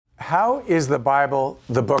how is the Bible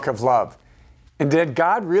the book of love? And did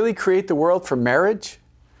God really create the world for marriage?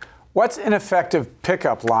 What's an effective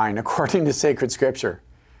pickup line according to sacred scripture?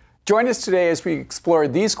 Join us today as we explore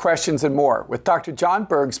these questions and more with Dr. John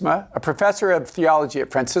Bergsma, a professor of theology at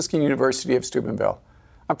Franciscan University of Steubenville.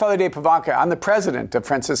 I'm Father Dave Pivonka. I'm the president of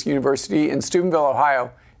Franciscan University in Steubenville,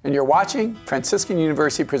 Ohio, and you're watching Franciscan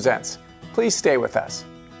University Presents. Please stay with us.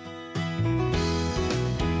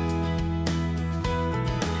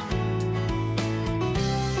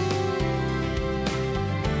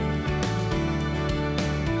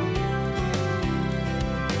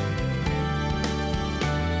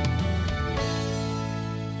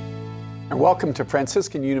 Welcome to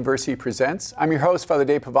Franciscan University Presents. I'm your host, Father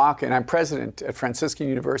Dave Pivonka, and I'm president at Franciscan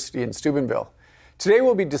University in Steubenville. Today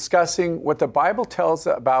we'll be discussing what the Bible tells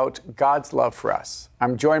about God's love for us.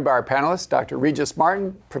 I'm joined by our panelists, Dr. Regis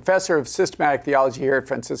Martin, professor of systematic theology here at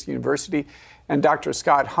Franciscan University, and Dr.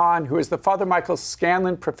 Scott Hahn, who is the Father Michael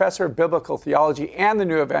Scanlon professor of biblical theology and the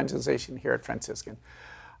new evangelization here at Franciscan.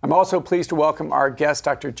 I'm also pleased to welcome our guest,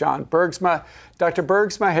 Dr. John Bergsma. Dr.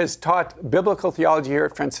 Bergsma has taught biblical theology here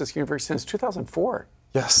at Franciscan University since 2004.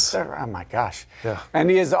 Yes. Oh my gosh. Yeah. And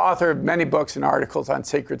he is the author of many books and articles on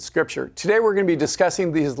sacred scripture. Today we're going to be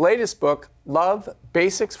discussing his latest book, Love,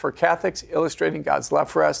 Basics for Catholics, Illustrating God's Love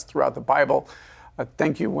for Us Throughout the Bible.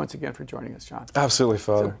 Thank you once again for joining us, John. Absolutely,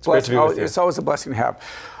 Father. It's great to be with you. It's always a blessing to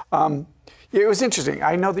have. It was interesting.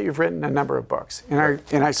 I know that you've written a number of books.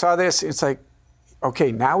 And I saw this, it's like,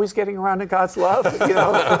 okay, now he's getting around to God's love? You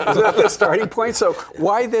know, is that the starting point? So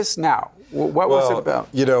why this now? What was it about?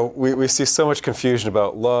 You know, we see so much confusion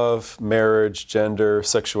about love, marriage, gender,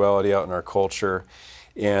 sexuality out in our culture.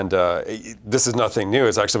 And this is nothing new.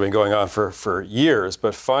 It's actually been going on for years.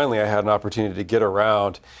 But finally, I had an opportunity to get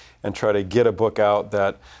around and try to get a book out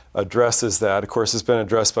that addresses that. Of course, it's been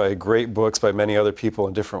addressed by great books by many other people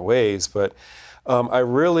in different ways. But I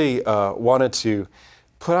really wanted to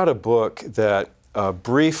put out a book that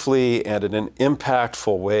briefly and in an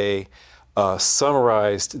impactful way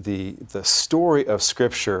summarized the story of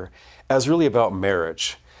Scripture as really about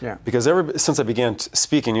marriage. Yeah. Because ever since I began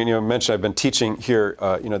speaking, you mentioned I've been teaching here,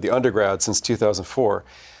 the undergrad since 2004.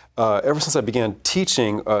 Ever since I began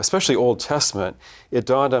teaching, especially Old Testament, it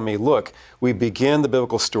dawned on me, look, we begin the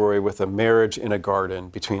biblical story with a marriage in a garden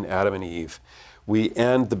between Adam and Eve. We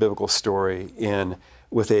end the biblical story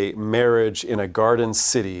with a marriage in a garden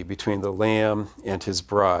city between the Lamb and his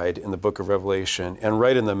bride in the book of Revelation. And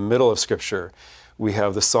right in the middle of Scripture, we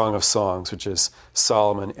have the Song of Songs, which is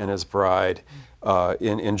Solomon and his bride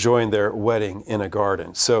enjoying their wedding in a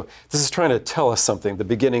garden. So this is trying to tell us something, the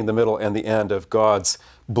beginning, the middle, and the end of God's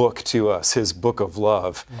book to us, his book of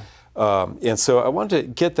love. And so I wanted to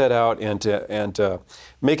get that out and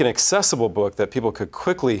make an accessible book that people could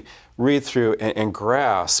quickly read through and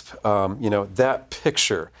grasp, that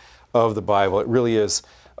picture of the Bible. It really is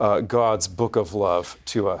God's book of love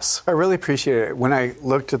to us. I really appreciate it. When I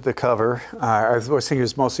looked at the cover, I was thinking it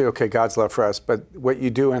was mostly, okay, God's love for us, but what you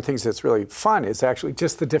do and things that's really fun is actually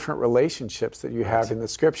just the different relationships that you have in the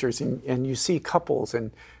scriptures, and you see couples, and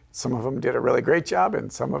some of them did a really great job,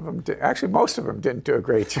 and some of them actually most of them didn't do a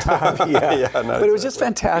great job. But it was just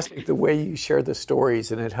fantastic the way you shared the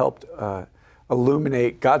stories, and it helped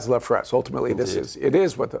illuminate God's love for us. Ultimately, it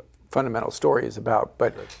is what the fundamental story is about,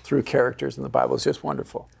 but through characters in the Bible is just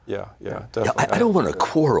wonderful. Yeah, I don't want to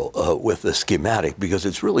quarrel with the schematic because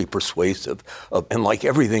it's really persuasive, and like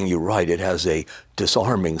everything you write, it has a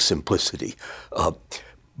disarming simplicity.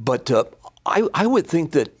 But I would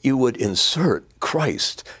think that you would insert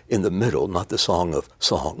Christ in the middle, not the Song of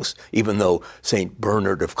Songs, even though St.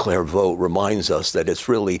 Bernard of Clairvaux reminds us that it's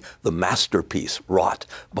really the masterpiece wrought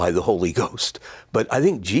by the Holy Ghost. But I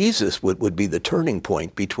think Jesus would be the turning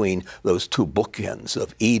point between those two bookends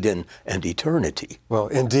of Eden and eternity. Well,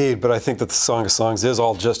 indeed, but I think that the Song of Songs is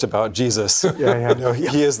all just about Jesus.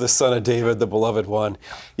 He is the Son of David, the beloved one.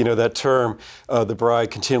 That term, the bride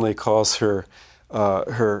continually calls her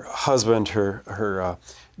husband, her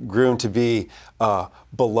groom-to-be,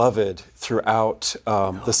 beloved throughout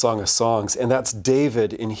the Song of Songs. And that's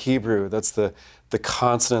David in Hebrew. That's the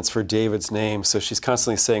consonants for David's name. So she's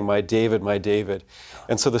constantly saying, my David, my David.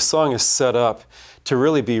 And so the song is set up to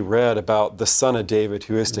really be read about the Son of David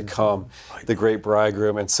who is to come, the great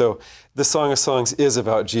bridegroom. And so the Song of Songs is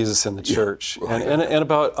about Jesus and the church, and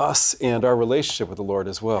about us and our relationship with the Lord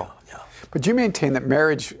as well. But you maintain that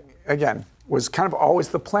marriage, again, was kind of always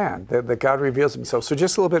the plan, that God reveals himself. So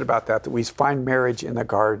just a little bit about that we find marriage in the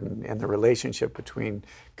garden and the relationship between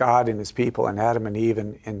God and his people and Adam and Eve.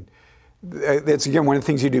 And that's, again, one of the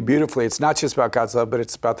things you do beautifully. It's not just about God's love, but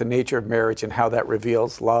it's about the nature of marriage and how that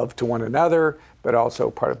reveals love to one another, but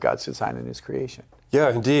also part of God's design in His creation. Yeah,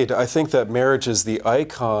 indeed. I think that marriage is the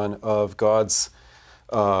icon of God's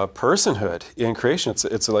personhood in creation.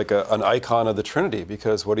 It's like an icon of the Trinity,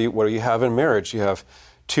 because what do you have in marriage? You have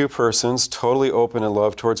two persons totally open in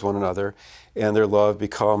love towards one another, and their love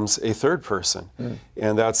becomes a third person.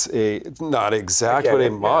 And that's not exactly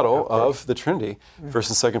a model of the Trinity. First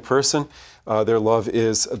and second person, their love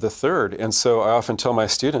is the third. And so I often tell my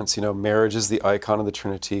students, marriage is the icon of the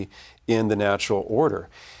Trinity in the natural order.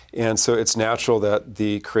 And so it's natural that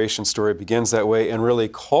the creation story begins that way and really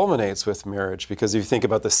culminates with marriage, because if you think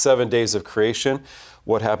about the 7 days of creation,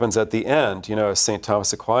 what happens at the end? As St.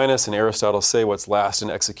 Thomas Aquinas and Aristotle say, what's last in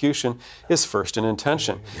execution is first in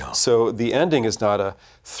intention. Yeah. So the ending is not a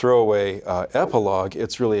throwaway epilogue,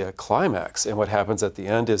 it's really a climax. And what happens at the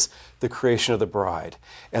end is the creation of the bride,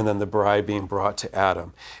 and then the bride being brought to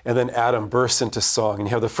Adam. And then Adam bursts into song, and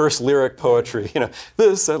you have the first lyric poetry,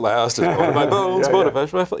 this at last is bone of my bones, bone of my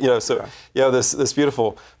flesh. So you have this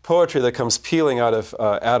beautiful poetry that comes peeling out of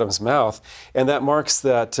Adam's mouth, and that marks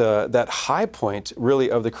that high point really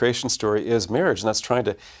of the creation story is marriage, and that's trying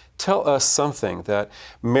to tell us something, that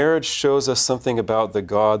marriage shows us something about the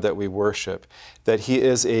God that we worship, that He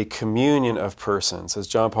is a communion of persons. As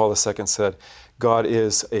John Paul II said, God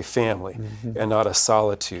is a family and not a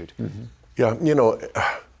solitude. Yeah,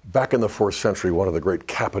 back in the 4th century, one of the great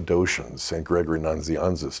Cappadocians, St. Gregory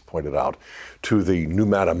Nazianzus, pointed out to the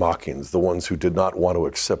pneumatomachins, the ones who did not want to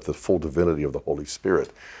accept the full divinity of the Holy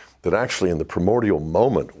Spirit, that actually in the primordial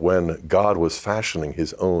moment when God was fashioning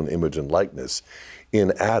His own image and likeness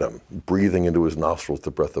in Adam, breathing into his nostrils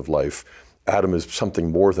the breath of life, Adam is something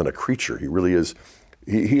more than a creature. He really is,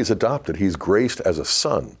 he is adopted. He's graced as a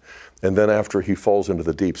son. And then after he falls into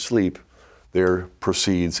the deep sleep, there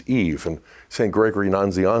proceeds Eve. And St. Gregory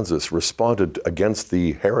Nazianzus responded against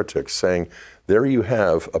the heretics, saying, there you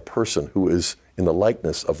have a person who is in the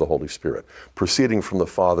likeness of the Holy Spirit, proceeding from the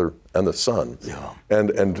Father and the Son. Yeah.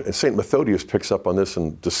 And St. Methodius picks up on this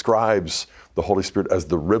and describes the Holy Spirit as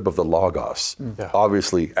the rib of the Logos,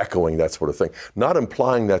 obviously echoing that sort of thing. Not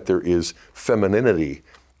implying that there is femininity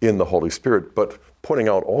in the Holy Spirit, but pointing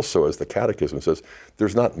out also, as the Catechism says,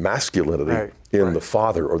 there's not masculinity in the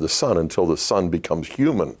Father or the Son until the Son becomes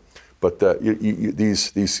human. But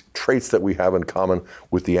these traits that we have in common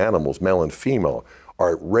with the animals, male and female,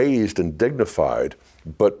 are raised and dignified,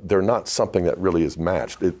 but they're not something that really is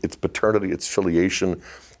matched. It's paternity, it's filiation,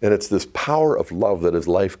 and it's this power of love that is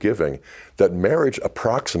life-giving that marriage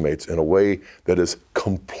approximates in a way that is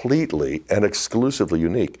completely and exclusively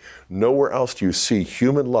unique. Nowhere else do you see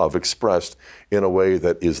human love expressed in a way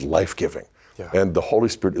that is life-giving. Yeah. And the Holy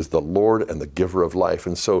Spirit is the Lord and the giver of life.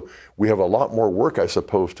 And so we have a lot more work, I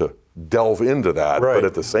suppose, to delve into that. Right. But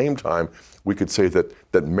at the same time, we could say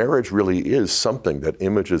that marriage really is something that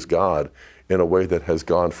images God in a way that has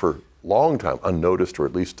gone for a long time unnoticed, or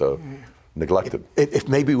at least neglected. If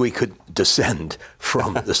maybe we could descend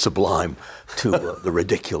from the sublime to the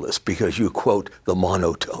ridiculous, because you quote the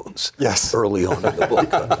monotones early on in the book,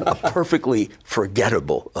 a perfectly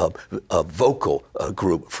forgettable vocal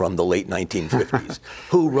group from the late 1950s.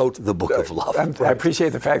 Who wrote the Book of Love? I appreciate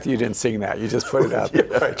the fact that you didn't sing that. You just put it out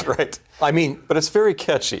there. Right. I mean, but it's very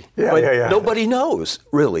catchy. Nobody knows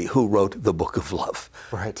really who wrote the Book of Love.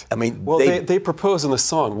 Right. I mean, well, they propose in the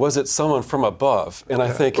song, was it someone from above? And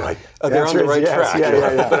I think they're on the right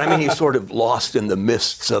track. But I mean, he's sort of lost in the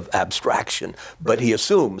mists of abstraction. But he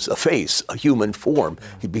assumes a face, a human form.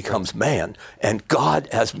 He becomes man. And God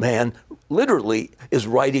as man literally is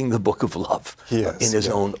writing the Book of Love in his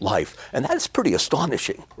own life. And that's pretty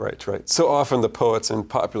astonishing. Right. So often the poets in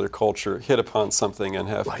popular culture hit upon something and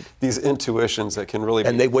have these intuitions that can really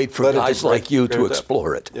and they wait for guys like you to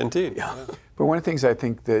explore it. Indeed. Yeah. But one of the things I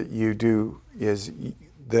think that you do is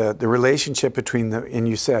the relationship between and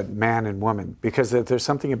you said man and woman, because there's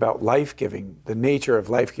something about life-giving, the nature of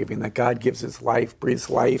life-giving, that God gives his life, breathes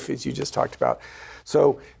life, as you just talked about.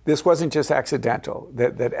 So this wasn't just accidental,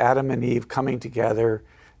 that Adam and Eve coming together,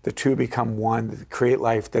 the two become one, create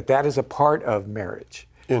life, that is a part of marriage.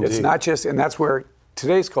 Indeed. It's not just, and that's where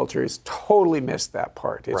today's culture has totally missed that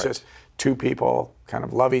part. It's just two people kind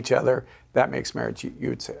of love each other. That makes marriage. You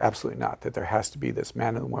would say absolutely not, that there has to be this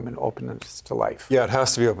man and woman openness to life. Yeah, it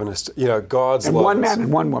has to be openness to, God's and love. One man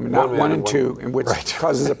and one woman, not one and two, in which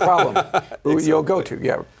causes a problem. Exactly. You'll go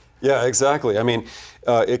to, Yeah, exactly. I mean,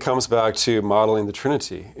 it comes back to modeling the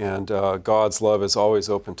Trinity, and God's love is always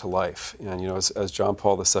open to life. And, as John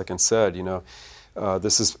Paul II said,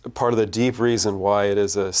 This is part of the deep reason why it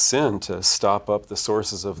is a sin to stop up the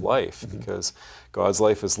sources of life, because God's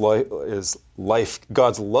life is life.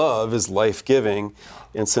 God's love is life-giving,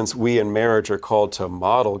 and since we in marriage are called to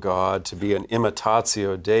model God, to be an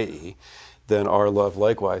imitatio Dei, then our love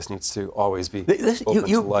likewise needs to always be open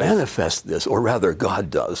you to life. manifest this, or rather God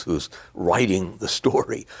does, who's writing the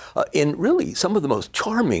story, in really some of the most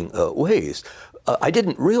charming ways. I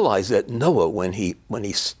didn't realize that Noah, when he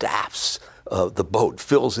staffs the boat,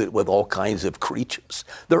 fills it with all kinds of creatures.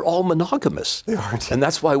 They're all monogamous. They are. And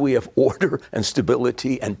that's why we have order and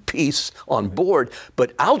stability and peace on board.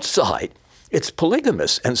 But outside, it's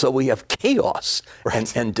polygamous, and so we have chaos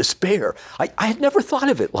and despair. I had never thought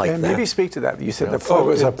of it like that. Maybe speak to that. You said the flood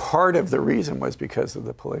was a part of the reason was because of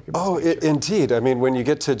the polygamous nature. Indeed. I mean, when you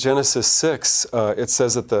get to Genesis 6, it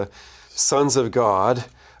says that the sons of God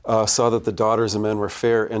saw that the daughters of men were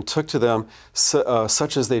fair and took to them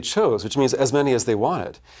such as they chose, which means as many as they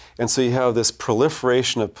wanted. And so you have this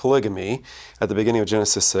proliferation of polygamy at the beginning of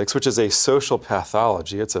Genesis 6, which is a social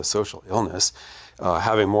pathology. It's a social illness.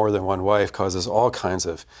 Having more than one wife causes all kinds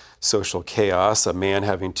of social chaos. A man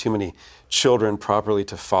having too many children properly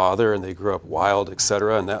to father, and they grow up wild,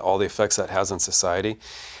 etc., and all the effects that has on society.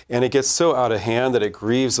 And it gets so out of hand that it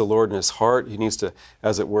grieves the Lord in his heart. He needs to,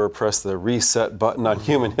 as it were, press the reset button on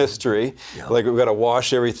human history. Yeah. Like we've got to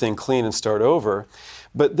wash everything clean and start over.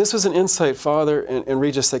 But this was an insight, Father and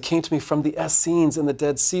Regis, that came to me from the Essenes and the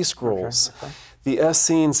Dead Sea Scrolls. Okay. The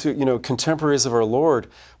Essenes, who, contemporaries of our Lord,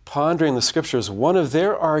 pondering the scriptures, one of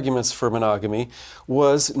their arguments for monogamy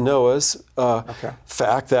was Noah's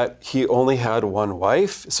fact that he only had one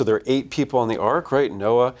wife. So there are 8 people on the ark, right?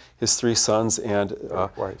 Noah, his 3 sons, and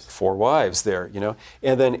 4 wives there,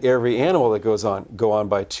 And then every animal that go on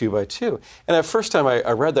by 2 by 2. And at first time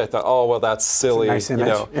I read that, I thought, oh, well, that's silly. It's a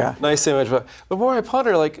nice image. Nice image. But more I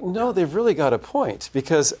ponder, no, they've really got a point.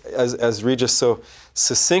 Because as Regis so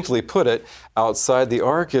succinctly put it, outside the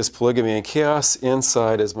ark is polygamy and chaos,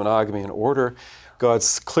 inside is monogamy and order. God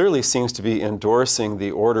clearly seems to be endorsing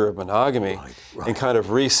the order of monogamy and kind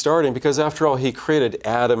of restarting, because after all, he created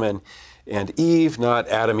Adam and Eve, not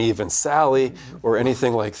Adam, Eve, and Sally, or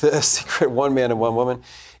anything like this. He created one man and one woman.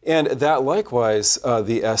 And that likewise,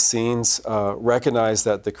 the Essenes recognized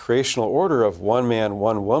that the creational order of one man,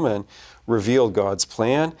 one woman revealed God's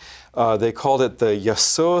plan. They called it the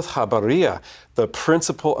Yasod Habariya, the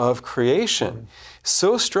principle of creation.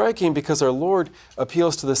 So striking because our Lord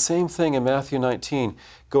appeals to the same thing in Matthew 19,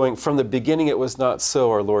 going from the beginning it was not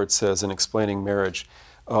so, our Lord says in explaining marriage.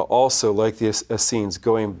 Also, like the Essenes,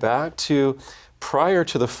 going back to prior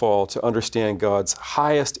to the fall to understand God's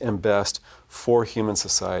highest and best for human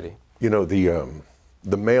society. The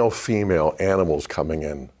male-female animals coming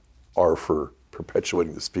in are for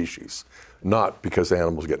perpetuating the species, not because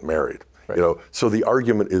animals get married. Right. So the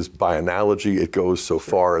argument is by analogy, it goes so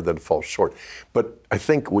far and then falls short. But I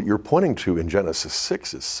think what you're pointing to in Genesis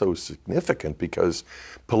 6 is so significant because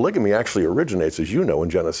polygamy actually originates, as you know, in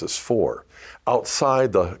Genesis 4.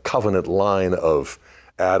 Outside the covenant line of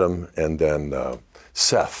Adam and then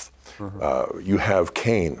Seth, you have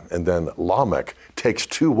Cain, and then Lamech takes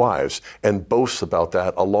 2 wives and boasts about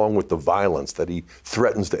that, along with the violence that he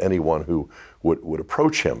threatens to anyone who would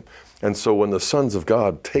approach him. And so when the sons of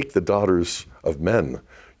God take the daughters of men,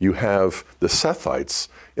 you have the Sethites.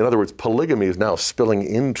 In other words, polygamy is now spilling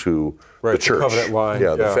into the church. The covenant line.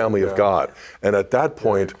 The family of God. And at that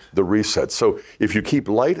point, the reset. So if you keep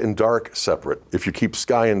light and dark separate, if you keep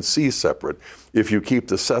sky and sea separate, if you keep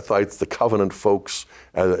the Sethites, the covenant folks,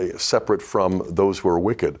 separate from those who are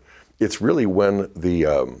wicked, it's really when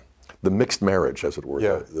the mixed marriage, as it were.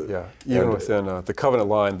 Even within the covenant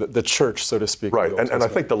line, the church, so to speak. Right, and I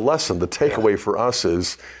think the lesson, the takeaway for us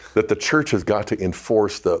is that the church has got to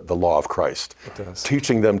enforce the law of Christ. It does.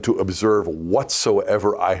 Teaching them to observe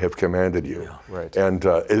whatsoever I have commanded you. Yeah. Right. And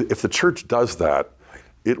if the church does that,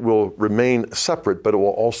 it will remain separate, but it will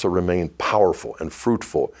also remain powerful and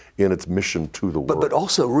fruitful in its mission to the world. But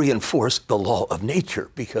also reinforce the law of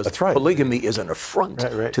nature, because polygamy is an affront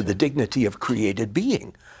to the dignity of created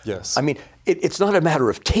being. Yes. I mean, it's not a matter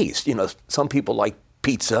of taste. Some people like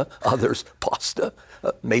pizza, others pasta.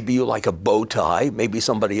 Maybe you like a bow tie. Maybe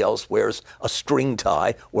somebody else wears a string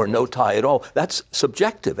tie or no tie at all. That's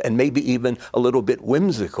subjective and maybe even a little bit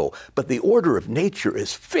whimsical. But the order of nature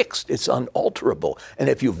is fixed. It's unalterable. And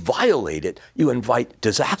if you violate it, you invite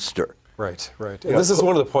disaster. Right. And this is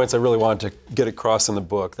one of the points I really wanted to get across in the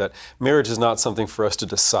book, that marriage is not something for us to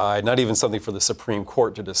decide, not even something for the Supreme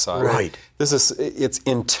Court to decide. Right. It's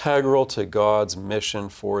integral to God's mission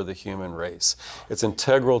for the human race. It's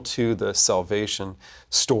integral to the salvation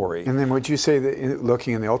story. And then would you say that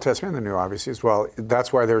looking in the Old Testament and the New, obviously, as well,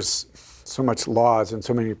 that's why there's so much laws and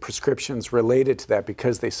so many prescriptions related to that,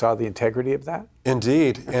 because they saw the integrity of that?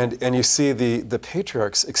 Indeed. And you see the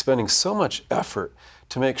patriarchs expending so much effort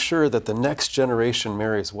to make sure that the next generation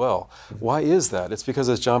marries well. Why is that? It's because,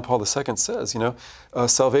 as John Paul II says,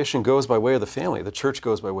 salvation goes by way of the family. The church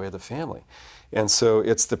goes by way of the family. And so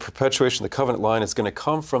it's the perpetuation, the covenant line is going to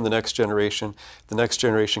come from the next generation. The next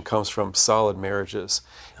generation comes from solid marriages.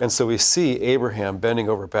 And so we see Abraham bending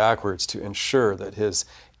over backwards to ensure that his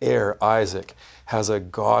heir, Isaac, has a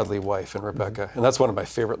godly wife in Rebekah. And that's one of my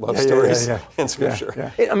favorite love stories in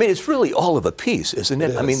Scripture. I mean, it's really all of a piece, isn't it? It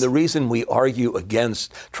is. I mean, the reason we argue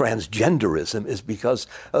against transgenderism is because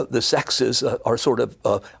the sexes are sort of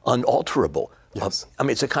unalterable. Yes. I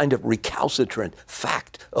mean, it's a kind of recalcitrant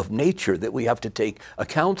fact of nature that we have to take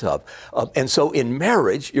account of. And so in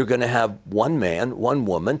marriage, you're going to have one man, one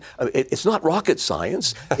woman. It's not rocket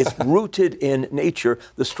science. It's rooted in nature,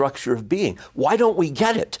 the structure of being. Why don't we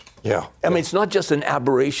get it? Yeah. I mean, it's not just an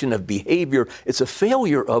aberration of behavior. It's a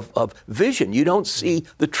failure of vision. You don't see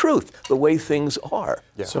the truth, the way things are.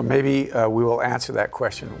 Yeah. So maybe we will answer that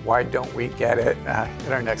question, why don't we get it,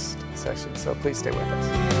 in our next session. So please stay with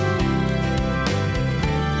us.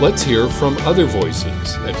 Let's hear from other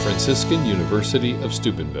voices at Franciscan University of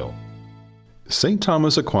Steubenville. St.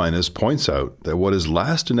 Thomas Aquinas points out that what is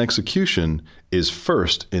last in execution is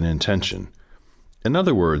first in intention. In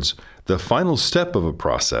other words, the final step of a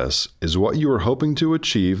process is what you are hoping to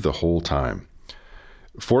achieve the whole time.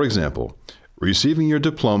 For example, receiving your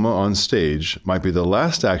diploma on stage might be the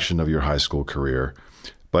last action of your high school career,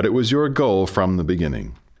 but it was your goal from the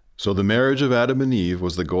beginning. So the marriage of Adam and Eve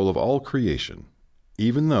was the goal of all creation,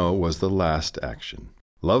 even though it was the last action.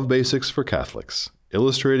 Love Basics for Catholics,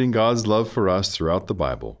 Illustrating God's Love for Us Throughout the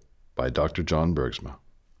Bible, by Dr. John Bergsma.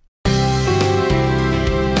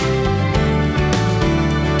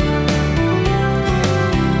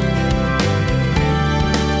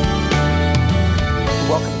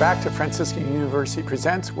 Welcome back to Franciscan University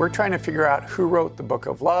Presents. We're trying to figure out who wrote the Book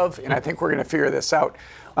of Love, and I think we're going to figure this out.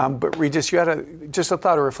 But Regis, you had just a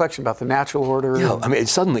thought or reflection about the natural order. Yeah, I mean, it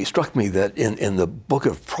suddenly struck me that in the book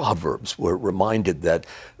of Proverbs, we're reminded that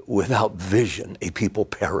without vision, a people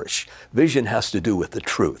perish. Vision has to do with the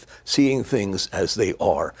truth, seeing things as they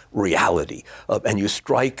are, reality. And you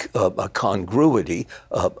strike a congruity,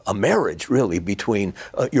 a marriage, really, between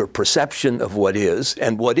your perception of what is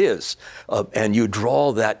and what is. And you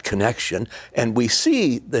draw that connection, and we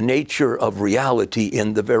see the nature of reality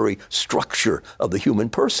in the very structure of the human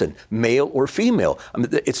person, male or female. I mean,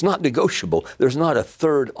 it's not negotiable. There's not a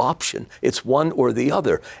third option. It's one or the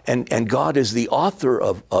other. And God is the author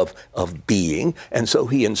of being, and so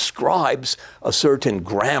he inscribes a certain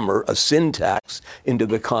grammar, a syntax, into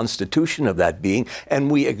the constitution of that being, and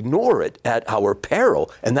we ignore it at our peril,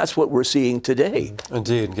 and that's what we're seeing today.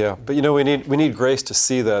 Indeed, yeah. But we need grace to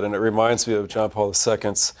see that, and it reminds me of John Paul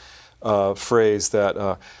II's phrase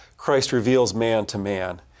that Christ reveals man to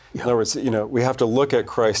man. In other words, we have to look at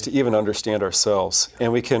Christ to even understand ourselves,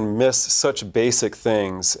 and we can miss such basic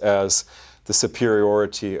things as the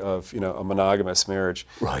superiority of a monogamous marriage.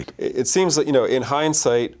 Right. It seems that in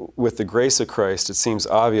hindsight, with the grace of Christ, it seems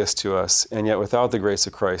obvious to us, and yet without the grace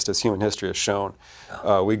of Christ, as human history has shown,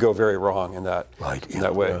 we go very wrong in that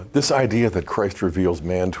that way. Yeah. This idea that Christ reveals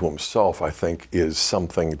man to himself, I think, is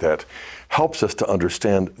something that helps us to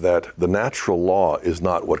understand that the natural law is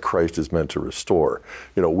not what Christ is meant to restore.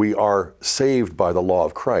 We are saved by the law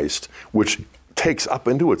of Christ, which takes up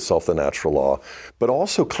into itself the natural law, but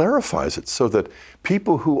also clarifies it so that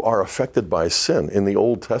people who are affected by sin in the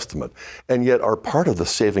Old Testament and yet are part of the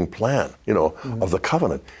saving plan, of the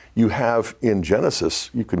covenant. You have in Genesis,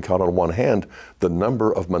 you can count on one hand the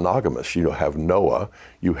number of monogamists. You have Noah,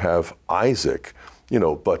 you have Isaac,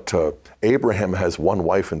 but Abraham has one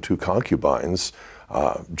wife and two concubines.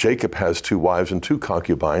 Jacob has 2 wives and 2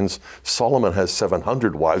 concubines. Solomon has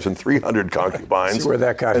 700 wives and 300 concubines. See where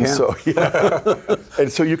that got him. So, and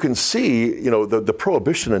so you can see, the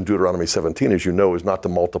prohibition in Deuteronomy 17, as you know, is not to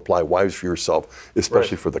multiply wives for yourself,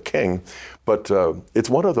 especially for the king. But it's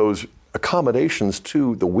one of those accommodations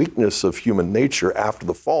to the weakness of human nature after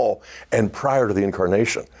the fall and prior to the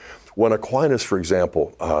incarnation. When Aquinas, for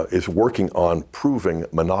example, is working on proving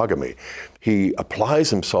monogamy, he applies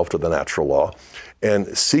himself to the natural law,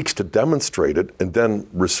 and seeks to demonstrate it, and then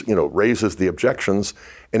raises the objections,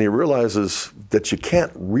 and he realizes that you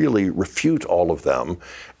can't really refute all of them,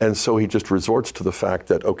 and so he just resorts to the fact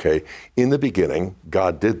that, okay, in the beginning,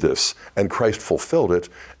 God did this, and Christ fulfilled it,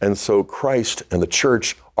 and so Christ and the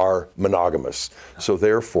church are monogamous. So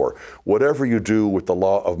therefore, whatever you do with the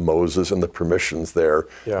law of Moses and the permissions there,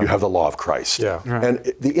 you have the law of Christ. Yeah. Right.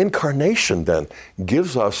 And the incarnation then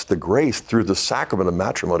gives us the grace through the sacrament of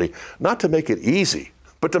matrimony, not to make it easy,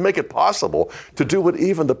 but to make it possible to do what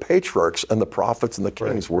even the patriarchs and the prophets and the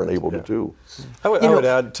kings weren't able to do. I would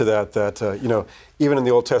add to that, even in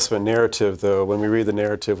the Old Testament narrative, though, when we read the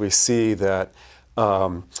narrative, we see that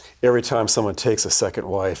every time someone takes a second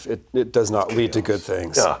wife, it does not lead to good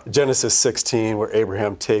things. Yeah. Genesis 16, where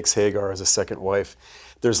Abraham takes Hagar as a second wife,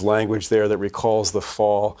 there's language there that recalls the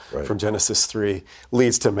fall from Genesis 3,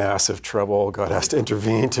 leads to massive trouble. God has to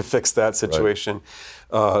intervene to fix that situation.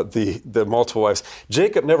 The multiple wives.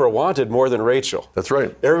 Jacob never wanted more than Rachel. That's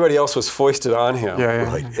right. Everybody else was foisted on him.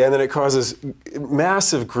 Right. And then it causes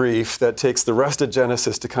massive grief that takes the rest of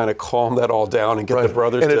Genesis to kind of calm that all down and get the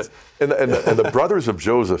brothers to... And the brothers of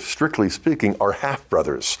Joseph, strictly speaking, are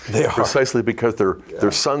half-brothers. They are. Precisely because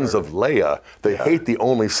they're sons of Leah. They hate the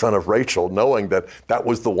only son of Rachel, knowing that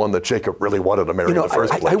was the one that Jacob really wanted to marry in the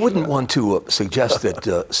first place. I wouldn't want to suggest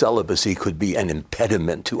that celibacy could be an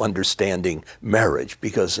impediment to understanding marriage,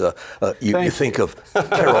 because you think of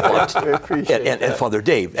Caroline and Father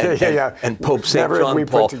Dave and Pope St. John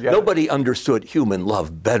Paul. Nobody understood human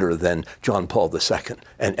love better than John Paul II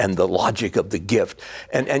and the logic of the gift.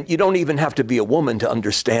 And you don't even have to be a woman to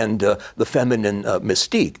understand the feminine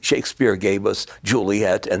mystique. Shakespeare gave us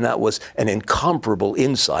Juliet, and that was an incomparable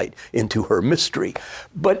insight into her mystery.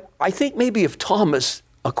 But I think maybe if Thomas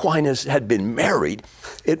Aquinas had been married,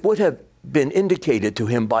 it would have been indicated to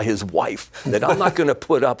him by his wife that I'm not going to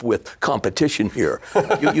put up with competition here.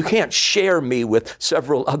 You can't share me with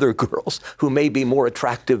several other girls who may be more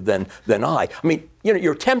attractive than I. I mean,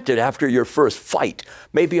 you're tempted after your first fight.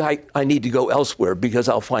 Maybe I need to go elsewhere because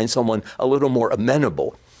I'll find someone a little more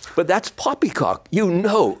amenable. But that's poppycock. You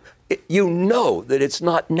know that it's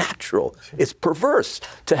not natural. It's perverse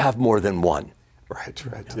to have more than one. Right,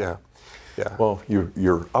 yeah. Well,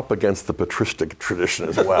 you're up against the patristic tradition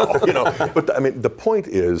as well, But the point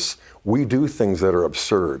is, we do things that are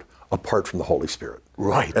absurd apart from the Holy Spirit.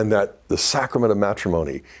 Right. And that the sacrament of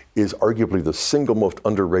matrimony is arguably the single most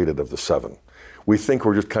underrated of the seven. We think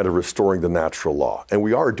we're just kind of restoring the natural law, and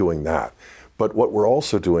we are doing that. But what we're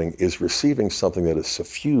also doing is receiving something that is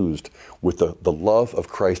suffused with the love of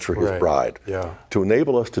Christ for his bride, to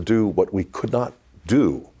enable us to do what we could not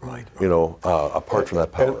do, apart from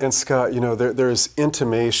that power. And Scott, there's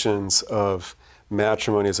intimations of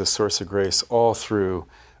matrimony as a source of grace all through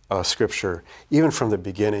Scripture, even from the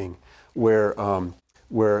beginning, where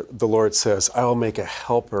the Lord says, "I will make a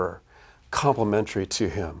helper complementary to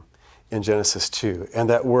him," in Genesis 2, and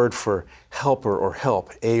that word for helper or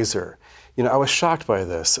help, ezer. I was shocked by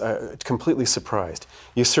this, completely surprised.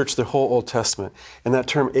 You search the whole Old Testament, and that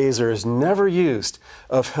term ezer is never used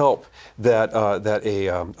of help that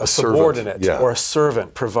a subordinate or a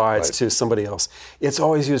servant provides to somebody else. It's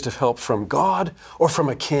always used of help from God or from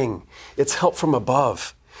a king. It's help from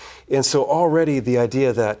above. And so already the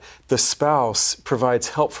idea that the spouse provides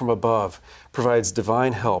help from above, provides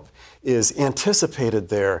divine help, is anticipated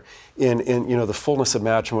there in the fullness of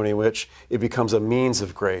matrimony, in which it becomes a means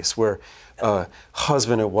of grace, where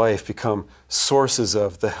husband and wife become sources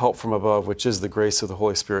of the help from above, which is the grace of the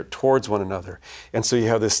Holy Spirit towards one another. And so you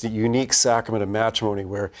have this unique sacrament of matrimony,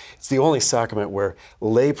 where it's the only sacrament where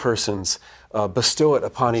lay persons bestow it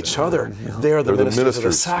upon each other. They are the ministers of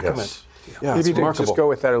the sacrament. Yes. Yeah, Maybe it's to remarkable. just go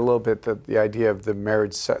with that a little bit, the idea of the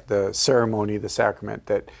marriage, the ceremony, the sacrament,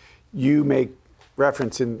 that you make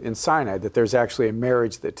reference in Sinai, that there's actually a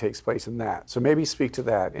marriage that takes place in that. So maybe speak to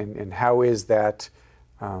that, and how is that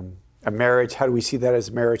a marriage? How do we see that as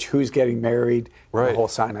a marriage? Who's getting married? The whole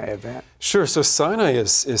Sinai event. Sure. So Sinai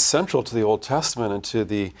is central to the Old Testament and to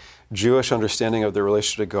the Jewish understanding of their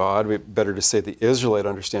relationship to God. Better to say the Israelite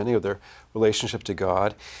understanding of their relationship to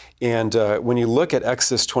God. And when you look at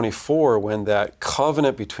Exodus 24, when that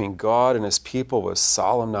covenant between God and his people was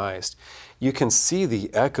solemnized, you can see the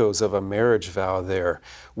echoes of a marriage vow there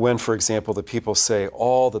when, for example, the people say,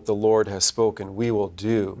 "All that the Lord has spoken, we will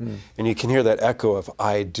do." And you can hear that echo of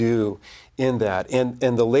 "I do" in that. And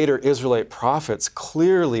the later Israelite prophets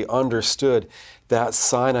clearly understood that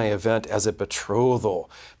Sinai event as a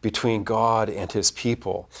betrothal between God and his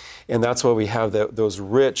people. And that's why we have those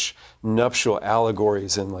rich nuptial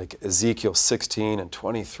allegories in like Ezekiel 16 and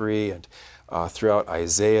 23 and throughout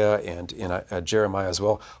Isaiah and in Jeremiah as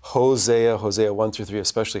well. Hosea 1 through 3,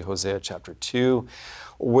 especially Hosea chapter 2.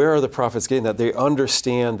 Where are the prophets getting that? They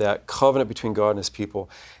understand that covenant between God and his people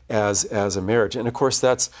as a marriage. And of course,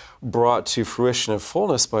 that's brought to fruition and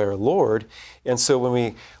fullness by our Lord. And so when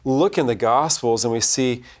we look in the Gospels and we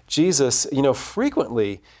see Jesus,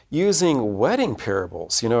 frequently using wedding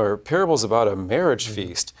parables, or parables about a marriage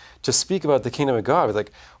feast to speak about the kingdom of God, we're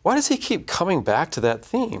like, why does he keep coming back to that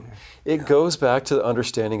theme? It goes back to the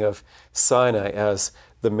understanding of Sinai as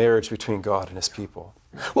the marriage between God and his people.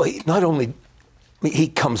 Well, he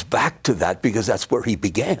comes back to that because that's where he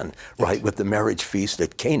began, right, with the marriage feast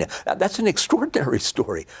at Cana. That's an extraordinary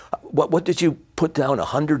story. What did you put down,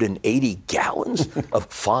 180 gallons of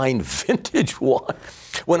fine vintage wine?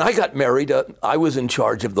 When I got married, I was in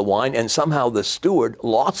charge of the wine, and somehow the steward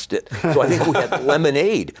lost it. So I think we had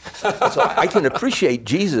lemonade. So I can appreciate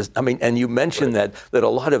Jesus. I mean, and you mentioned that a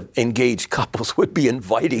lot of engaged couples would be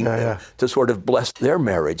inviting him to sort of bless their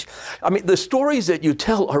marriage. I mean, the stories that you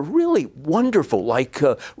tell are really wonderful, like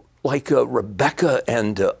Rebecca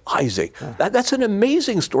and Isaac. That's an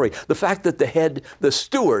amazing story. The fact that the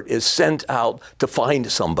steward is sent out to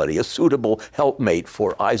find somebody, a suitable helpmate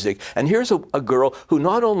for Isaac. And here's a girl who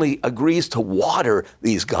not only agrees to water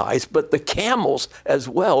these guys, but the camels as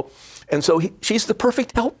well. And so she's the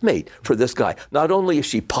perfect helpmate for this guy. Not only is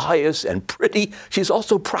she pious and pretty, she's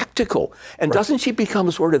also practical. And doesn't she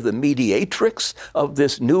become sort of the mediatrix of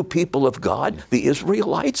this new people of God, the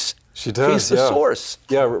Israelites? She does. She's the source.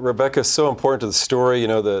 Yeah, Rebecca is so important to the story.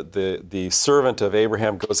 The servant of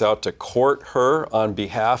Abraham goes out to court her on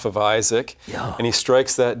behalf of Isaac. Yeah. And he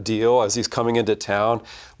strikes that deal as he's coming into town.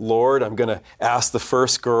 Lord, I'm going to ask the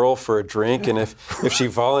first girl for a drink, and if she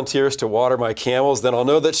volunteers to water my camels, then I'll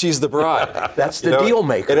know that she's the bride. That's the deal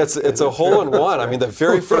maker. And it's a hole in one. I mean, the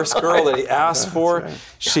very first girl that he asks for,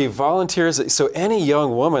 she volunteers. So any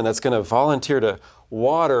young woman that's going to volunteer to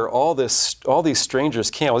water all these strangers'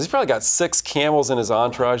 camels. He's probably got 6 camels in his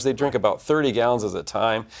entourage. They drink about 30 gallons at a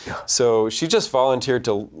time. Yeah. So she just volunteered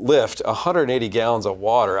to lift 180 gallons of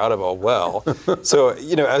water out of a well. So,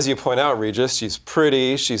 as you point out, Regis, she's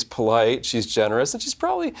pretty, she's polite, she's generous, and she's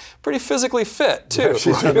probably pretty physically fit, too. Yeah,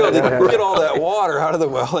 she's able to get all that water out of the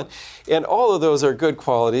well. And all of those are good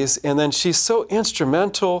qualities. And then she's so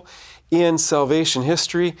instrumental in salvation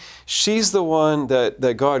history. She's the one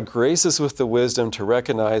that God graces with the wisdom to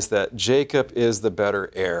recognize that Jacob is the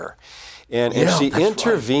better heir. And she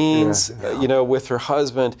intervenes, with her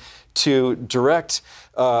husband to direct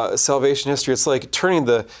salvation history. It's like turning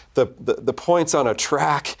the points on a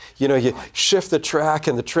track. You shift the track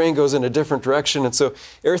and the train goes in a different direction. And so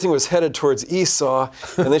everything was headed towards Esau.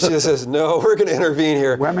 And then she says, no, we're going to intervene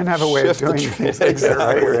here. Women have a way of doing things the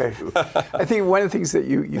right way. I think one of the things that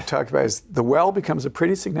you talked about is the well becomes a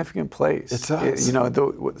pretty significant place. It does.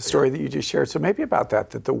 The story that you just shared. So maybe about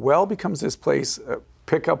that the well becomes this place,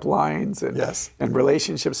 pickup lines and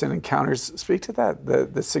relationships and encounters. Speak to that,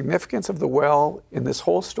 the significance of the well in this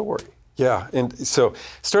whole story. Yeah, and so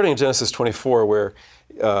starting in Genesis 24, where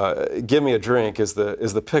 "Give me a drink" is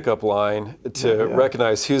the pickup line to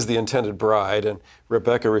recognize who's the intended bride, and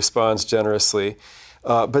Rebecca responds generously.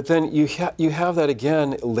 But then you have that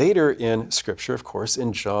again later in Scripture, of course,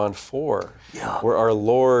 in John 4, where our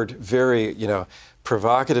Lord very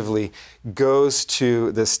provocatively goes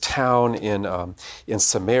to this town in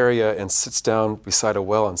Samaria and sits down beside a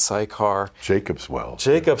well in Sychar. Jacob's well,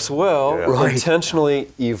 intentionally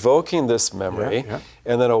evoking this memory.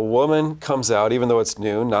 And then a woman comes out, even though it's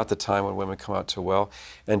noon, not the time when women come out to a well,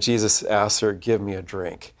 and Jesus asks her, "Give me a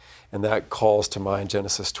drink." And that calls to mind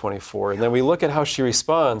Genesis 24. And then we look at how she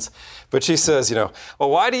responds. But she says, well,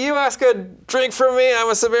 why do you ask a drink from me? I'm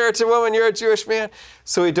a Samaritan woman, you're a Jewish man.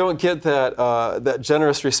 So we don't get that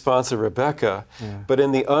generous response of Rebecca. But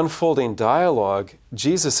in the unfolding dialogue,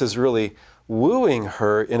 Jesus is really wooing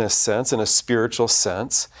her in a sense, in a spiritual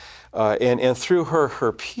sense. And through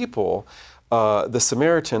her people, the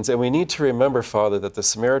Samaritans. And we need to remember, Father, that the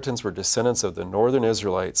Samaritans were descendants of the northern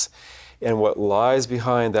Israelites. And what lies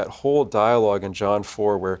behind that whole dialogue in John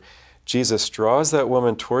 4, where Jesus draws that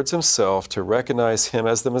woman towards himself to recognize him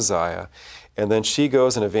as the Messiah, and then she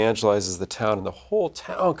goes and evangelizes the town, and the whole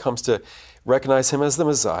town comes to recognize him as the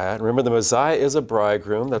Messiah. And remember, the Messiah is a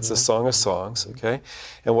bridegroom. That's the Song of Songs, okay?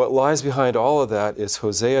 And what lies behind all of that is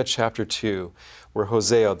Hosea chapter 2, where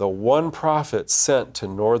Hosea, the one prophet sent to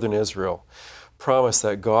northern Israel, promise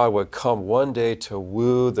that God would come one day to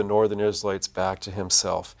woo the northern Israelites back to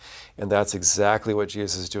himself. And that's exactly what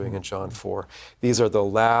Jesus is doing in John 4. These are the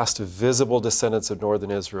last visible descendants of northern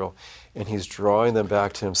Israel, and he's drawing them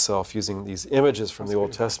back to himself using these images from the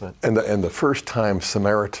Old Testament. And the first time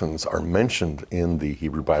Samaritans are mentioned in the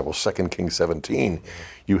Hebrew Bible, 2 Kings 17,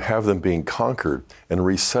 you have them being conquered and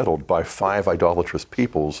resettled by 5 idolatrous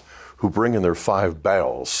peoples who bring in their 5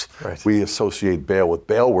 Baals. Right. We associate Baal with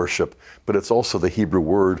Baal worship, but it's also the Hebrew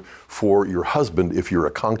word for your husband if you're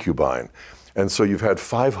a concubine. And so you've had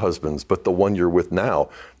 5 husbands, but the one you're with now,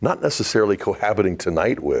 not necessarily cohabiting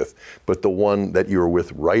tonight with, but the one that you're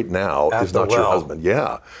with right now is not your husband.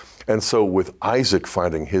 Yeah. And so with Isaac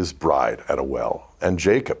finding his bride at a well, and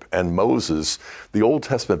Jacob and Moses, the Old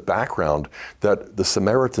Testament background that the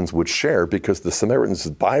Samaritans would share, because the Samaritans'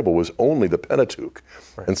 Bible was only the Pentateuch.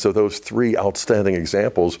 Right. And so those 3 outstanding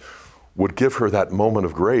examples would give her that moment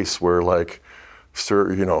of grace where, like,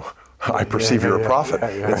 sir, I perceive you're a prophet.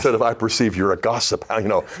 Instead of I perceive you're a gossip.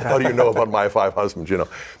 How do you know about my 5 husbands?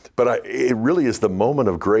 But it really is the moment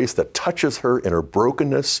of grace that touches her in her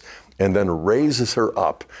brokenness and then raises her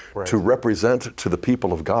up to represent to the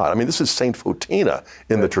people of God. I mean, this is Saint Fotina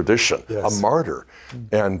in the tradition, a martyr,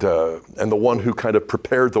 and the one who kind of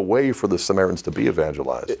prepared the way for the Samaritans to be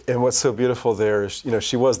evangelized. And what's so beautiful there is,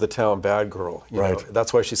 she was the town bad girl. You know?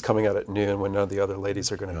 That's why she's coming out at noon when none of the other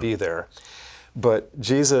ladies are going to be there. But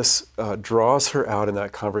Jesus draws her out in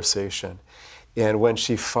that conversation. And when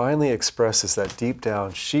she finally expresses that deep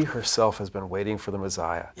down, she herself has been waiting for the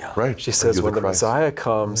Messiah. Yeah. Right. She says, when the Messiah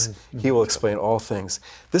comes, he will explain all things.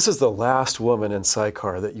 This is the last woman in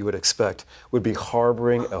Sychar that you would expect would be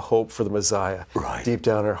harboring a hope for the Messiah deep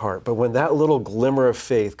down in her heart. But when that little glimmer of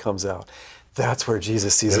faith comes out, that's where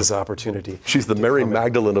Jesus sees his opportunity. She's the Mary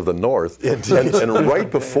Magdalene of the North. And right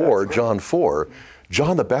before John 4,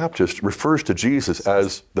 John the Baptist refers to Jesus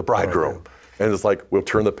as the bridegroom. And it's like, we'll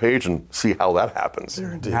turn the page and see how that happens.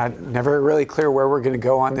 Never really clear where we're going to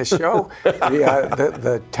go on this show,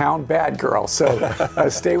 the town bad girl. So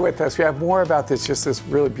stay with us. We have more about this, just this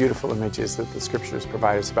really beautiful images that the scriptures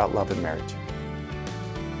provide us about love and marriage.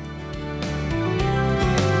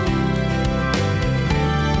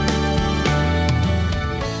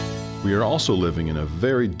 We are also living in a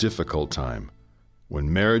very difficult time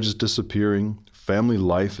when marriage is disappearing, family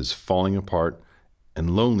life is falling apart,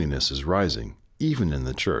 and loneliness is rising, even in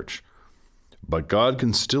the church. But God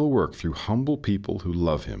can still work through humble people who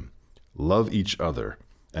love Him, love each other,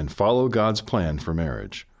 and follow God's plan for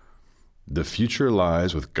marriage. The future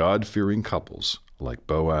lies with God-fearing couples like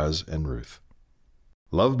Boaz and Ruth.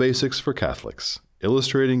 Love Basics for Catholics,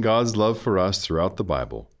 Illustrating God's Love for Us Throughout the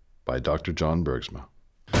Bible, by Dr. John Bergsma.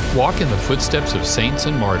 Walk in the footsteps of saints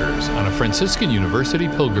and martyrs on a Franciscan University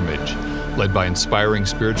pilgrimage. Led by inspiring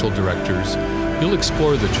spiritual directors, you'll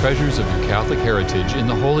explore the treasures of your Catholic heritage in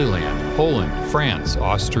the Holy Land, Poland, France,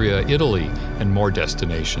 Austria, Italy, and more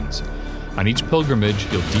destinations. On each pilgrimage,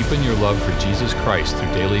 you'll deepen your love for Jesus Christ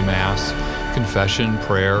through daily Mass, confession,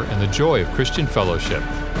 prayer, and the joy of Christian fellowship.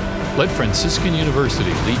 Let Franciscan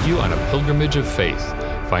University lead you on a pilgrimage of faith.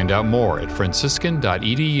 Find out more at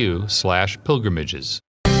franciscan.edu/pilgrimages.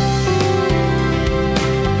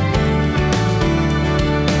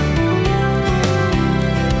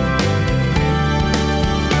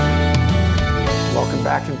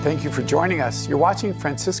 Back, and thank you for joining us. You're watching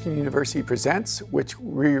Franciscan University Presents, which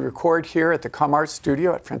we record here at the ComArt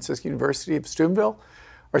studio at Franciscan University of Steubenville.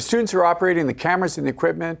 Our students are operating the cameras and the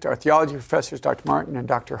equipment. Our theology professors, Dr. Martin and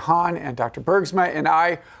Dr. Hahn, and Dr. Bergsma and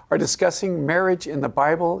I are discussing marriage in the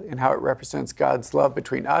Bible and how it represents God's love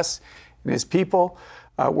between us and His people.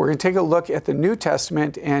 We're going to take a look at the New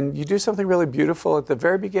Testament, and you do something really beautiful at the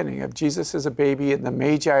very beginning of Jesus as a baby, and the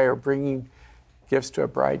Magi are bringing gifts to a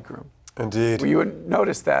bridegroom. Indeed. Well, you wouldn't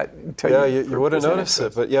notice that until you wouldn't notice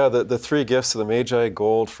it. But the 3 gifts of the Magi,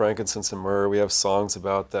 gold, frankincense, and myrrh, we have songs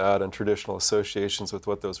about that and traditional associations with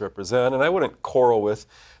what those represent. And I wouldn't quarrel with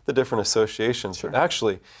the different associations. Sure. But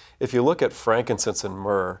actually, if you look at frankincense and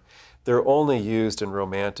myrrh, they're only used in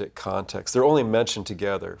romantic contexts. They're only mentioned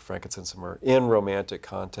together, frankincense and myrrh, in romantic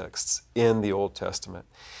contexts in the Old Testament.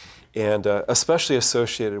 And especially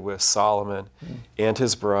associated with Solomon and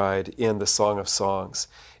his bride in the Song of Songs.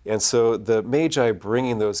 And so the Magi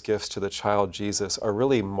bringing those gifts to the child Jesus are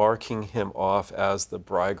really marking him off as the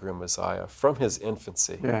bridegroom Messiah from his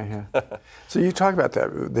infancy. Yeah. So you talk about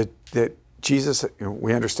that Jesus,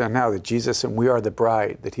 we understand now that Jesus and we are the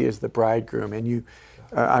bride, that He is the bridegroom. And you,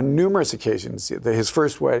 on numerous occasions, his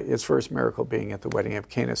first miracle being at the wedding of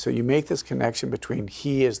Cana. So you make this connection between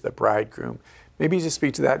He is the bridegroom. Maybe you just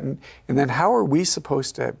speak to that. And then how are we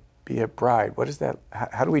supposed to be a bride. What is that?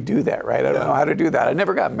 How do we do that, right? I don't know how to do that. I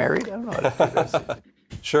never got married. I don't know how to do this.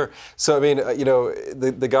 Sure. So, I mean,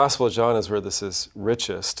 the Gospel of John is where this is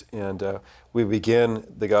richest. And we begin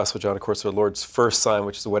the Gospel of John, of course, with the Lord's first sign,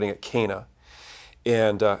 which is the wedding at Cana,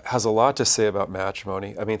 and has a lot to say about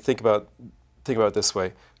matrimony. I mean, think about it this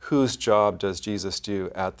way. Whose job does Jesus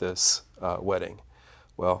do at this wedding?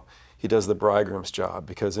 Well, he does the bridegroom's job,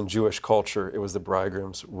 because in Jewish culture, it was the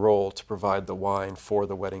bridegroom's role to provide the wine for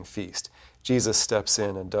the wedding feast. Jesus steps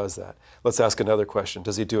in and does that. Let's ask another question.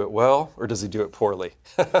 Does he do it well, or does he do it poorly?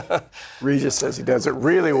 Regis says he does it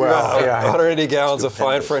really well. Yeah, 180 gallons of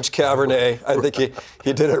fine French Cabernet. I think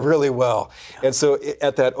he did it really well. And so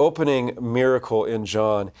at that opening miracle in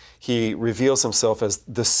John, he reveals himself as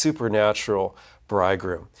the supernatural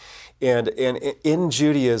bridegroom. And in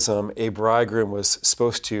Judaism, a bridegroom was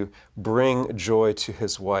supposed to bring joy to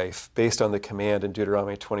his wife based on the command in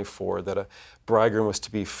Deuteronomy 24 that a bridegroom was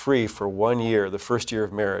to be free for 1 year, the first year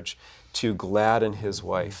of marriage, to gladden his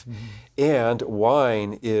wife. Mm-hmm. And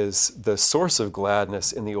wine is the source of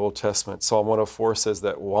gladness in the Old Testament. Psalm 104 says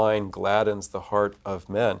that wine gladdens the heart of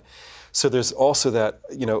men. So there's also that,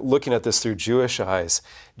 looking at this through Jewish eyes,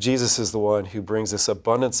 Jesus is the one who brings this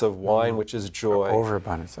abundance of wine, which is joy.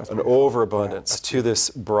 Overabundance. An overabundance to this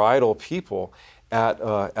bridal people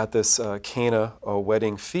at this Cana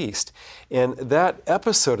wedding feast. And that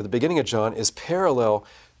episode at the beginning of John is parallel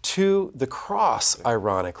to the cross,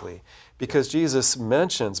 ironically, because Jesus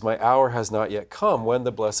mentions, "My hour has not yet come," when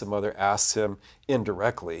the Blessed Mother asks him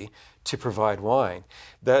indirectly to provide wine.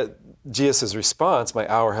 That Jesus' response, "My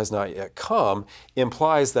hour has not yet come,"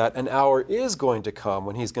 implies that an hour is going to come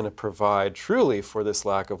when he's going to provide truly for this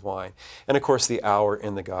lack of wine. And of course, the hour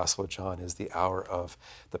in the Gospel of John is the hour of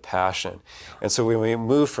the Passion. And so when we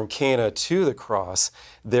move from Cana to the cross,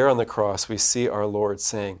 there on the cross we see our Lord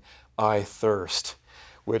saying, "I thirst,"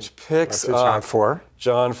 which picks up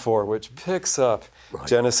John 4, which picks up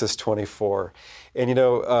Genesis 24.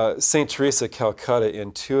 And St. Teresa of Calcutta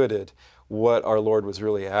intuited what our Lord was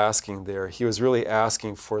really asking there. He was really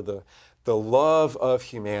asking for the love of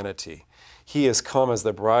humanity. He has come as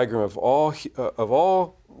the bridegroom of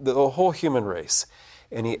the whole human race,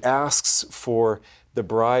 and he asks for the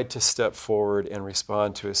bride to step forward and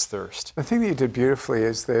respond to his thirst. The thing that you did beautifully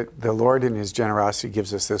is that the Lord in his generosity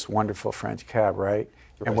gives us this wonderful French cab, right?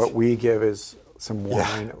 And what we give is some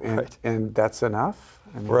wine, and that's enough?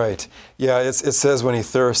 Right. Yeah, it says when he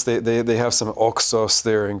thirsts, they have some oxos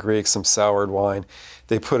there in Greek, some soured wine.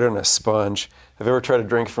 They put it in a sponge. Have you ever tried to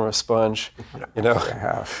drink from a sponge? I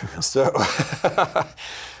have.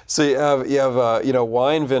 So you have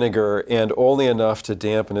wine vinegar and only enough to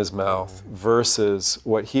dampen his mouth versus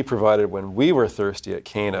what he provided when we were thirsty at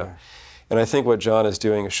Cana. Yeah. And I think what John is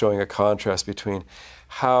doing is showing a contrast between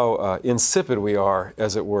how insipid we are,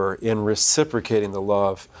 as it were, in reciprocating the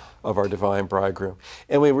love of our divine bridegroom.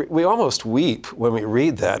 And we almost weep when we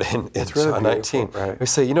read that in John 19. Right? We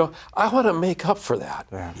say, I want to make up for that.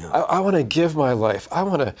 Yeah. I want to give my life. I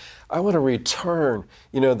want to return,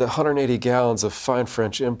 the 180 gallons of fine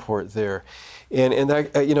French import there. And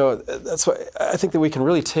that, that's why I think that we can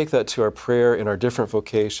really take that to our prayer in our different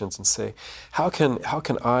vocations and say, how can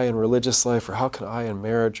I in religious life, or how can I in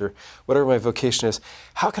marriage, or whatever my vocation is,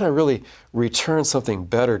 how can I really return something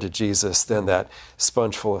better to Jesus than that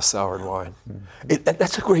sponge full of soured wine?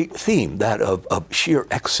 That's a great theme, that of sheer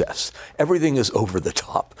excess. Everything is over the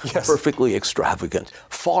top, perfectly extravagant,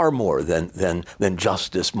 far more than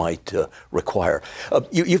justice might require.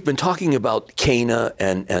 You've been talking about Cana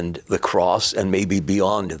and the cross, and maybe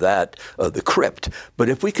beyond that, the crypt. But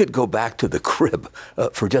if we could go back to the crib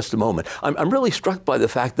for just a moment, I'm really struck by the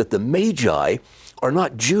fact that the Magi are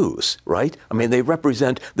not Jews, right? I mean, they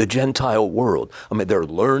represent the Gentile world. I mean, they're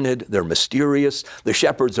learned, they're mysterious. The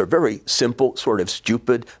shepherds are very simple, sort of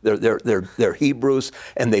stupid. They're Hebrews,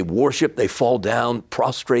 and they worship, they fall down,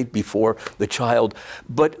 prostrate before the child.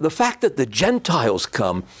 But the fact that the Gentiles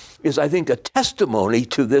come is, I think, a testimony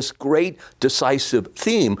to this great decisive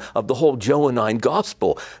theme of the whole Johannine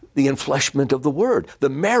gospel, the enfleshment of the Word, the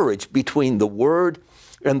marriage between the Word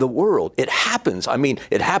and the world. It happens. I mean,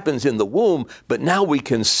 it happens in the womb, but now we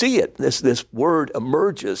can see it. This Word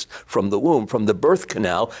emerges from the womb, from the birth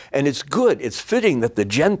canal, and it's good. It's fitting that the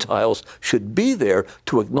Gentiles should be there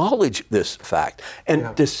to acknowledge this fact.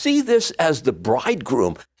 And to see this as the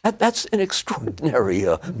bridegroom, that's an extraordinary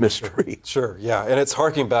mystery. Sure, yeah. And it's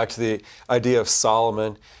harking back to the idea of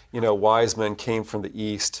Solomon. Wise men came from the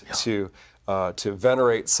east to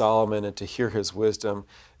venerate Solomon and to hear his wisdom.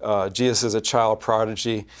 Jesus is a child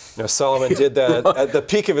prodigy. Solomon did that at the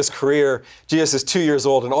peak of his career. Jesus is 2 years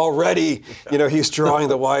old, and already, he's drawing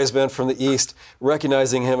the wise men from the east,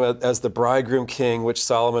 recognizing him as the bridegroom king, which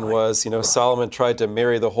Solomon was. Solomon tried to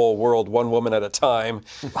marry the whole world, one woman at a time.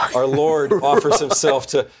 Our Lord offers himself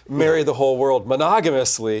to marry the whole world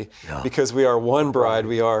monogamously, because we are one bride.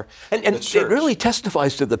 We are and the church. It really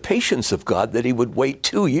testifies to the patience of God that he would wait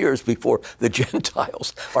 2 years before the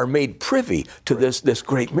Gentiles are made privy to this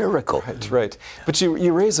great miracle. Right. But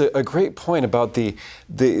you raise a great point about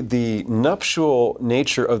the nuptial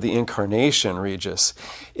nature of the incarnation, Regis.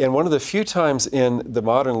 And one of the few times in the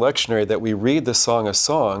modern lectionary that we read the Song of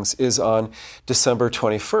Songs is on December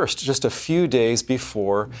 21st, just a few days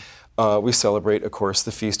before we celebrate, of course,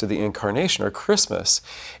 the Feast of the Incarnation, or Christmas.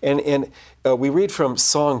 And we read from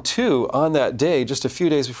Song 2 on that day, just a few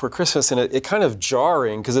days before Christmas, and it kind of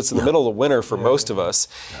jarring, because it's in the middle of winter for most of us.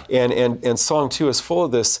 And Song 2 is full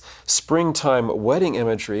of this springtime wedding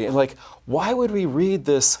imagery. And why would we read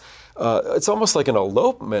this? It's almost like an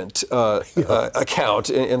elopement account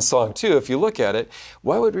in Song 2, if you look at it.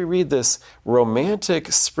 Why would we read this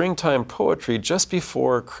romantic springtime poetry just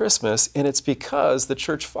before Christmas? And it's because the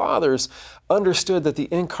church fathers understood that the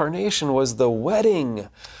incarnation was the wedding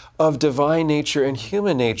of divine nature and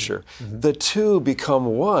human nature. The two become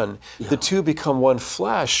one. The two become one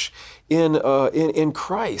flesh in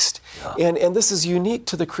Christ. And this is unique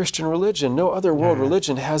to the Christian religion. No other world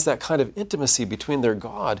religion has that kind of intimacy between their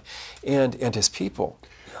God and his people.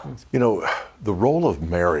 The role of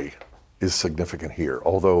Mary is significant here,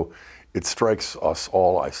 although it strikes us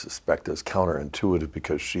all, I suspect, as counterintuitive,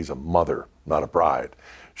 because she's a mother, not a bride.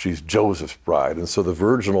 She's Joseph's bride. And so the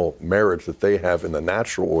virginal marriage that they have in the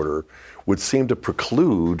natural order would seem to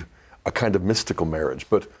preclude a kind of mystical marriage.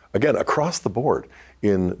 But again, across the board,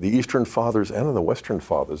 in the Eastern Fathers and in the Western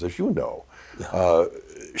Fathers, as you know,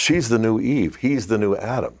 she's the new Eve, he's the new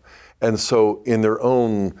Adam. And so in their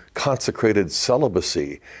own consecrated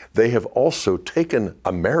celibacy, they have also taken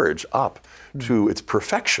a marriage up to its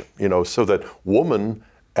perfection, so that woman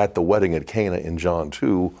at the wedding at Cana in John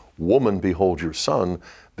 2, woman, behold your son,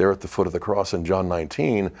 there at the foot of the cross in John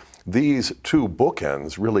 19, these two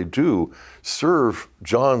bookends really do serve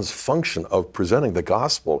John's function of presenting the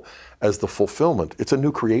gospel as the fulfillment. It's a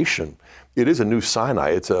new creation. It is a new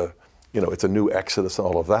Sinai. It's a new Exodus and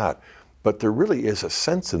all of that. But there really is a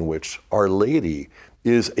sense in which Our Lady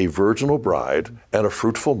is a virginal bride and a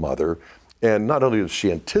fruitful mother. And not only does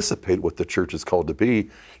she anticipate what the church is called to be,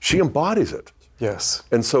 she embodies it. Yes.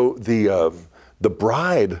 And so the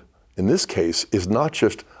bride, in this case, is not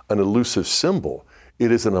just an elusive symbol.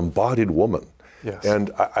 It is an embodied woman. Yes.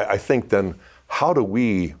 And I think then, how do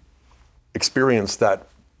we experience that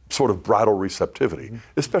sort of bridal receptivity,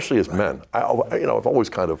 especially as men? I've always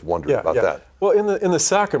kind of wondered about that. Well, in the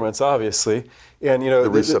sacraments, obviously, and the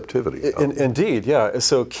receptivity. Indeed, yeah.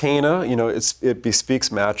 So Cana, it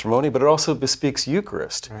bespeaks matrimony, but it also bespeaks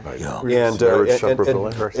Eucharist. Right. Yeah.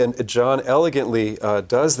 And John elegantly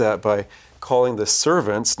does that by calling the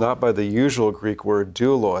servants, not by the usual Greek word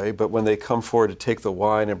douloi, but when they come forward to take the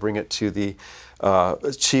wine and bring it to the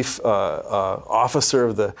chief officer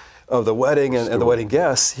of the wedding and the wedding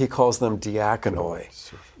guests, he calls them diakonoi,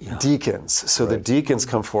 deacons. So the deacons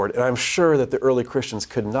come forward, and I'm sure that the early Christians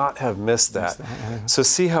could not have missed that. So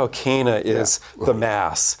see how Cana is the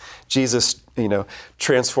Mass. Jesus,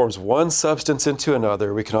 transforms one substance into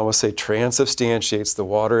another. We can almost say transubstantiates the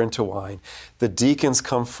water into wine. The deacons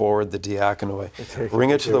come forward, the diakonoi,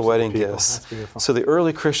 bring it to the wedding guests. So the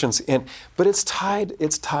early Christians, but it's tied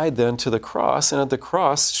then to the cross, and at the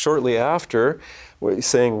cross, shortly after,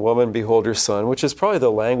 saying, woman, behold your son, which is probably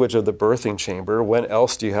the language of the birthing chamber. When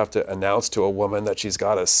else do you have to announce to a woman that she's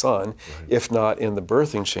got a son, if not in the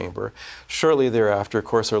birthing chamber? Shortly thereafter, of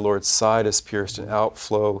course, our Lord's side is pierced and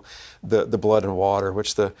outflow the blood and water,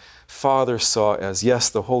 which the Father saw as, yes,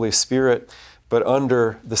 the Holy Spirit, but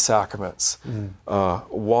under the sacraments.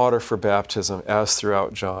 Water for baptism, as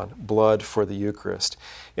throughout John, blood for the Eucharist.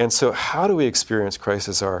 And so how do we experience Christ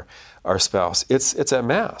as our spouse? It's at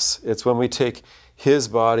Mass. It's when we take his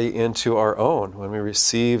body into our own, when we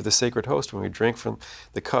receive the sacred host, when we drink from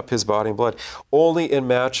the cup, his body and blood. Only in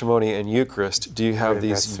matrimony and Eucharist do you have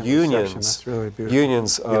these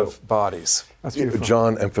unions of bodies. That's beautiful.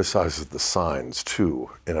 John emphasizes the signs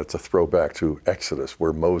too, and it's a throwback to Exodus,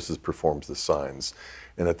 where Moses performs the signs.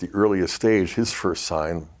 And at the earliest stage, his first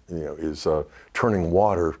sign, is turning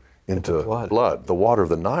water into blood, the water of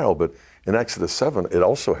the Nile. But in Exodus 7, it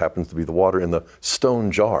also happens to be the water in the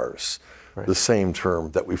stone jars. the same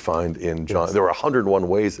term that we find in John. Yes. There were 101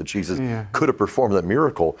 ways that Jesus could have performed that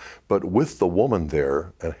miracle, but with the woman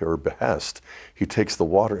there at her behest, he takes the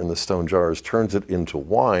water in the stone jars, turns it into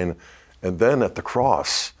wine, and then at the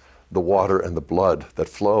cross, the water and the blood that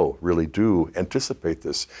flow really do anticipate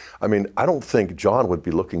this. I mean, I don't think John would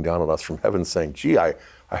be looking down on us from heaven saying, gee, I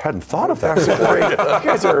hadn't thought of that. You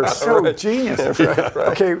guys are so genius. Right.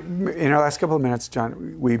 Okay, in our last couple of minutes,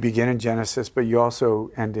 John, we begin in Genesis, but you also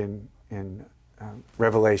end in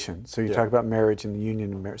Revelation. So you talk about marriage and the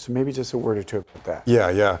union of marriage. So maybe just a word or two about that.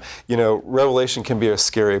 Yeah. You know, Revelation can be a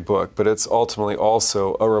scary book, but it's ultimately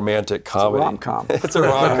also a romantic comedy. It's a rom-com. It's a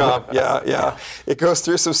rom-com, yeah. It goes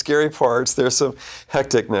through some scary parts. There's some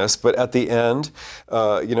hecticness, but at the end,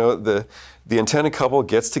 the intended couple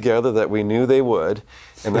gets together that we knew they would,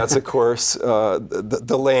 and that's, of course,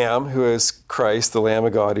 the Lamb, who is Christ, the Lamb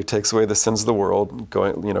of God, who takes away the sins of the world,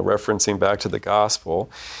 referencing back to the gospel,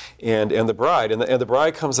 and the bride. And the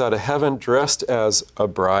bride comes out of heaven dressed as a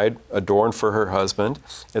bride, adorned for her husband,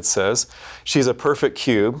 it says. She's a perfect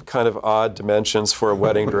cube, kind of odd dimensions for a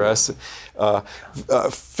wedding dress.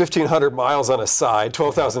 1,500 miles on a side,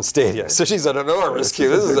 12,000 stadia. So she's an enormous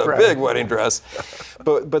cube. This is a big wedding dress.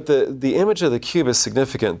 But the image of the cube is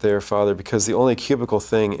significant there, Father, because the only cubical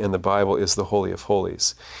thing in the Bible is the Holy of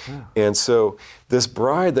Holies. Yeah. And so this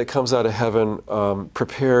bride that comes out of heaven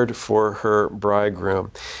prepared for her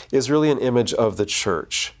bridegroom is really an image of the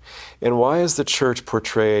church. And why is the church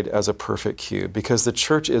portrayed as a perfect cube? Because the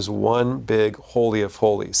church is one big Holy of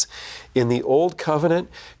Holies. In the Old Covenant,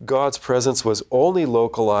 God's presence was only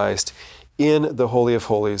localized in the Holy of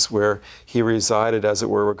Holies, where he resided, as it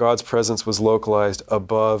were, where God's presence was localized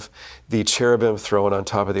above the cherubim throne on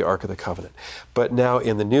top of the Ark of the Covenant. But now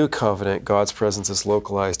in the New Covenant, God's presence is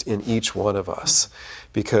localized in each one of us,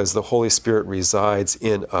 because the Holy Spirit resides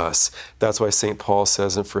in us. That's why St. Paul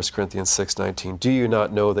says in 1 Corinthians 6:19, do you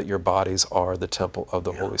not know that your bodies are the temple of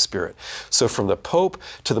the Holy Spirit? So from the Pope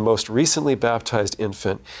to the most recently baptized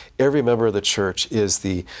infant, every member of the church is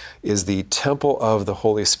the temple of the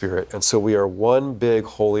Holy Spirit. And so we are one big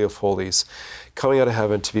Holy of Holies coming out of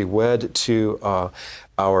heaven to be wed to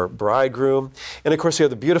our bridegroom. And of course, we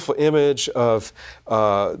have the beautiful image of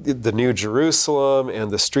the New Jerusalem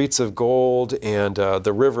and the streets of gold and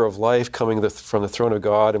the river of life coming from the throne of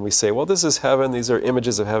God. And we say, well, this is heaven. These are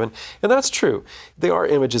images of heaven. And that's true. They are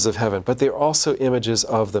images of heaven, but they're also images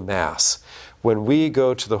of the Mass. When we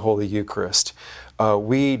go to the Holy Eucharist,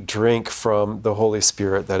 we drink from the Holy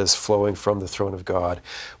Spirit that is flowing from the throne of God.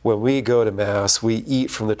 When we go to Mass, we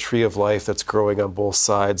eat from the tree of life that's growing on both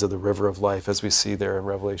sides of the river of life, as we see there in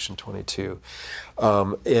Revelation 22.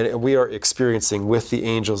 And we are experiencing with the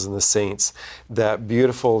angels and the saints that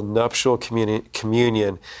beautiful nuptial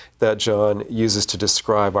communion that John uses to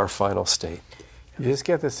describe our final state. You just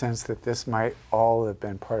get the sense that this might all have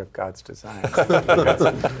been part of God's design.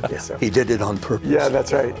 He did it on purpose. Yeah,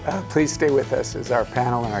 that's right. Please stay with us as our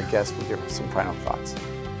panel and our guest will give us some final thoughts.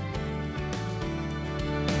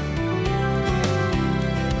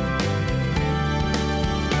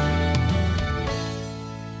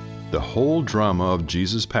 The whole drama of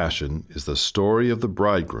Jesus' Passion is the story of the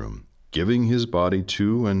bridegroom giving his body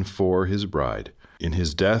to and for his bride. In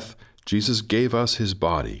his death, Jesus gave us his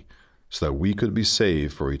body, so that we could be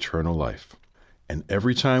saved for eternal life. And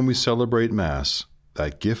every time we celebrate Mass,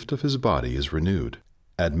 that gift of his body is renewed.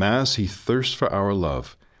 At Mass, he thirsts for our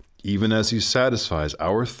love, even as he satisfies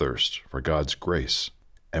our thirst for God's grace.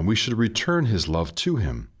 And we should return his love to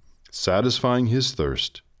him, satisfying his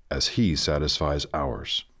thirst as he satisfies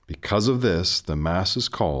ours. Because of this, the Mass is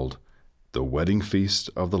called the Wedding Feast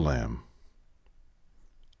of the Lamb.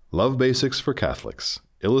 Love Basics for Catholics,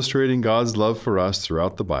 illustrating God's love for us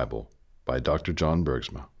throughout the Bible, by Dr. John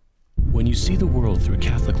Bergsma. When you see the world through a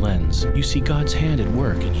Catholic lens, you see God's hand at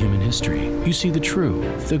work in human history. You see the true,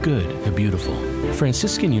 the good, the beautiful.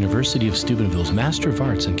 Franciscan University of Steubenville's Master of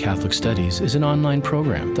Arts in Catholic Studies is an online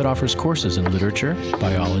program that offers courses in literature,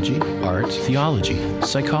 biology, art, theology,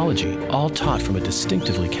 psychology, all taught from a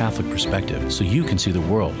distinctively Catholic perspective, so you can see the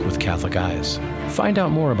world with Catholic eyes. Find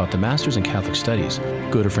out more about the Masters in Catholic Studies.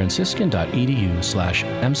 Go to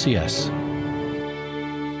franciscan.edu/MCS.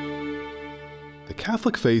 The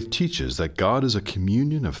Catholic faith teaches that God is a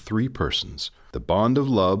communion of three persons. The bond of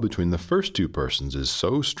love between the first two persons is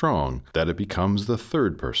so strong that it becomes the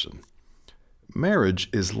third person. Marriage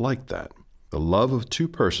is like that. The love of two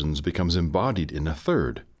persons becomes embodied in a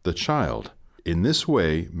third, the child. In this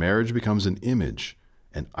way, marriage becomes an image,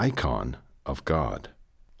 an icon of God.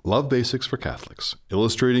 Love Basics for Catholics,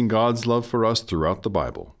 illustrating God's love for us throughout the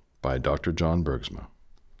Bible, by Dr. John Bergsma.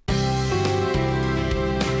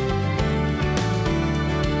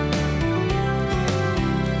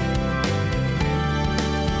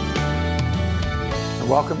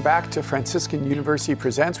 Welcome back to Franciscan University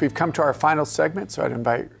Presents. We've come to our final segment, so I'd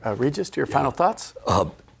invite Regis to your final thoughts.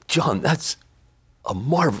 John, that's a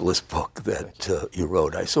marvelous book that you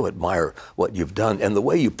wrote. I so admire what you've done, and the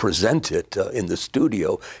way you present it in the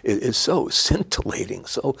studio is so scintillating,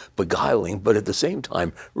 so beguiling, but at the same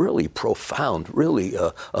time really profound, really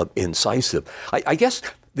incisive. I guess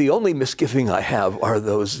the only misgiving I have are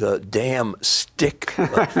those damn stick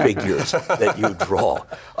figures that you draw.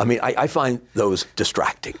 I mean, I find those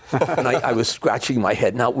distracting. And I was scratching my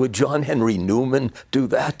head. Now, would John Henry Newman do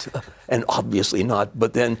that? And obviously not.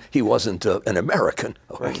 But then he wasn't an American.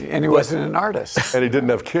 Right. And he wasn't an artist. And he didn't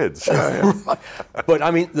have kids. Right. But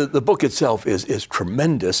I mean, the book itself is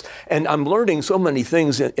tremendous. And I'm learning so many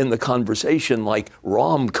things in the conversation, like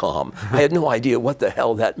rom-com. I had no idea what the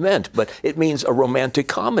hell that meant, but it means a romantic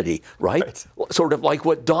comedy, right? Sort of like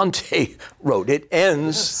what Dante wrote. It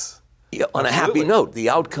ends on a happy note. The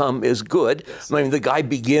outcome is good. Yes. I mean, the guy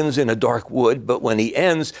begins in a dark wood, but when he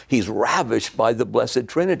ends, he's ravished by the Blessed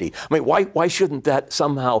Trinity. I mean, why shouldn't that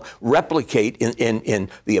somehow replicate in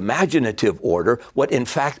the imaginative order what in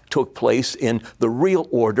fact took place in the real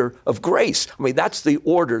order of grace? I mean, that's the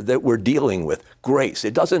order that we're dealing with, grace.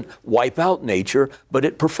 It doesn't wipe out nature, but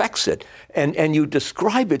it perfects it. And you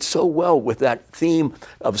describe it so well with that theme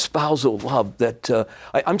of spousal love that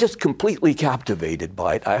I'm just completely captivated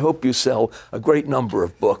by it. I hope you sell a great number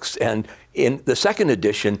of books. And in the second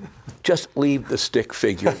edition, just leave the stick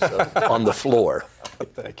figures on the floor.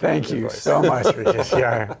 Thank you so much, Regis.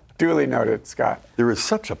 Yeah, duly noted, Scott. There is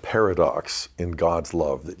such a paradox in God's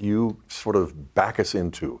love that you sort of back us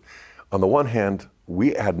into. On the one hand,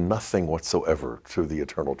 we add nothing whatsoever to the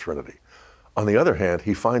eternal Trinity. On the other hand,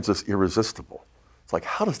 he finds us irresistible. It's like,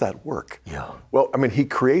 how does that work? Yeah. Well, I mean, he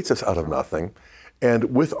creates us out of nothing,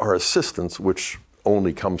 and with our assistance, which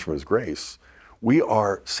only comes from his grace, we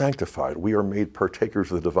are sanctified. We are made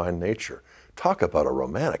partakers of the divine nature. Talk about a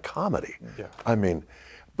romantic comedy. Yeah. I mean,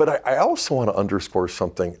 but I also want to underscore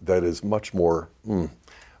something that is much more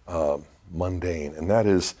mundane, and that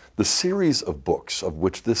is the series of books, of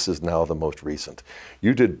which this is now the most recent.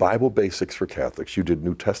 You did Bible Basics for Catholics, you did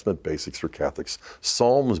New Testament Basics for Catholics,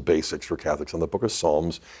 Psalms Basics for Catholics, on the Book of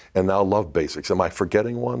Psalms, and now Love Basics. Am I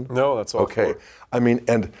forgetting one? No, that's all. Okay. I mean,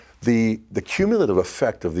 and the cumulative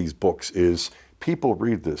effect of these books is people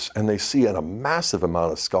read this and they see a massive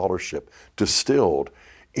amount of scholarship distilled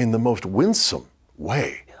in the most winsome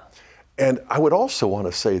way. Yeah. And I would also want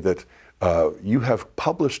to say that you have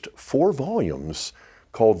published 4 volumes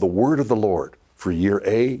called The Word of the Lord for year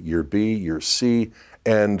A, year B, year C,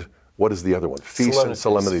 and what is the other one? Feasts and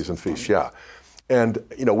Solemnities and Feasts, yeah. And,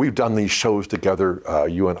 you know, we've done these shows together,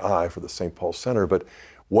 you and I, for the St. Paul Center, but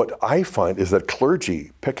what I find is that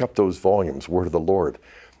clergy pick up those volumes, Word of the Lord,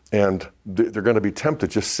 and they're going to be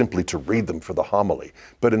tempted just simply to read them for the homily.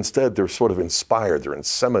 But instead, they're sort of inspired, they're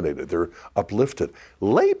inseminated, they're uplifted.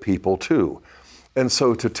 Lay people, too. And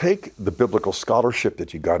so to take the biblical scholarship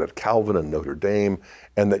that you got at Calvin and Notre Dame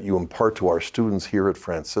and that you impart to our students here at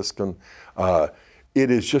Franciscan,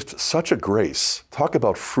 it is just such a grace. Talk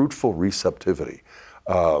about fruitful receptivity.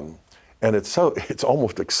 And it's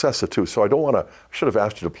almost excessive too. So I should have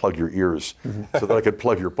asked you to plug your ears so that I could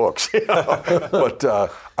plug your books. But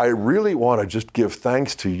I really want to just give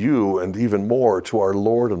thanks to you and even more to our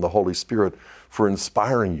Lord and the Holy Spirit for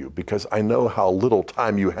inspiring you, because I know how little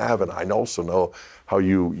time you have, and I also know how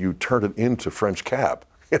you turn it into French Cap,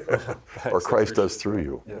 or Christ does through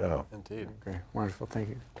you. Yeah. Indeed. Okay, wonderful, thank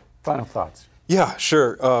you. Final thoughts? Yeah,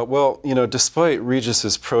 sure. Well, you know, despite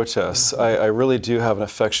Regis's protests, I really do have an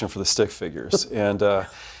affection for the stick figures. And,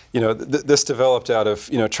 you know, this developed out of,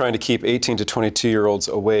 you know, trying to keep 18 to 22-year-olds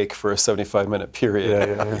awake for a 75-minute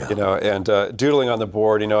period, you know, and doodling on the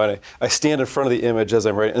board, you know, and I stand in front of the image as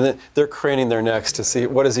I'm writing, and then they're craning their necks to see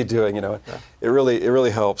what is he doing, you know. It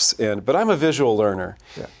really helps. But I'm a visual learner,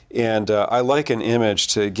 and I like an image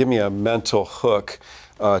to give me a mental hook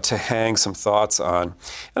to hang some thoughts on.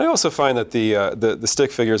 And I also find that the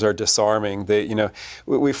stick figures are disarming. They, you know,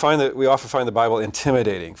 we often find the Bible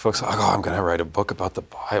intimidating. Folks are like, oh, I'm going to write a book about the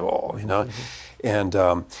Bible, you know. And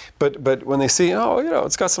but when they see, oh, you know,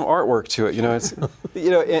 it's got some artwork to it, you know, it's,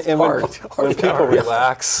 you know, and when people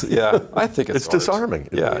relax, I think it's disarming.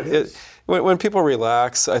 When people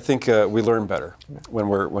relax, I think we learn better when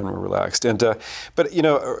we're relaxed. And but you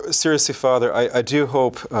know, seriously, Father, I do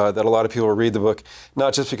hope that a lot of people will read the book,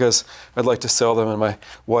 not just because I'd like to sell them, and my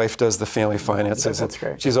wife does the family finances. That's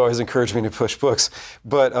great. She's always encouraged me to push books.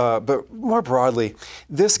 But more broadly,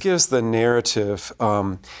 this gives the narrative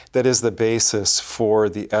that is the basis for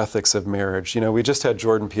the ethics of marriage. You know, we just had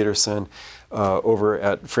Jordan Peterson over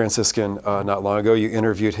at Franciscan not long ago. You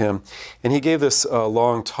interviewed him, and he gave this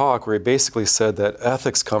long talk where he basically said that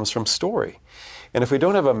ethics comes from story. And if we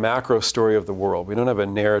don't have a macro story of the world, we don't have a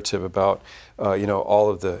narrative about all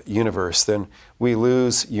of the universe, then we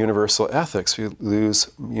lose universal ethics, we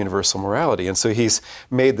lose universal morality. And so he's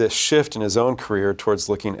made this shift in his own career towards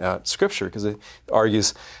looking at Scripture, because he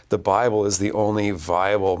argues the Bible is the only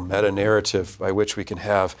viable meta-narrative by which we can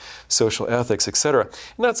have social ethics, etc.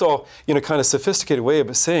 And that's all, kind of sophisticated way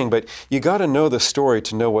of saying, but you got to know the story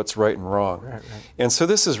to know what's right and wrong. Right. And so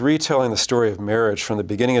this is retelling the story of marriage from the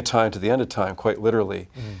beginning of time to the end of time, quite literally,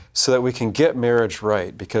 so that we can get marriage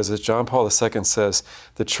right. Because as John Paul II says,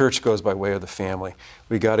 the church goes by way of the family.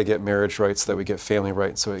 We got to get marriage right so that we get family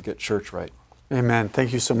right, so we get church right. Amen.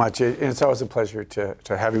 Thank you so much. It's always a pleasure to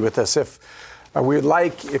have you with us. If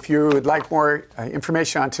you would like more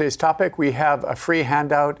information on today's topic, we have a free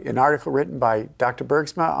handout, an article written by Dr.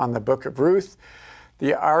 Bergsma on the book of Ruth.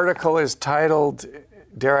 The article is titled,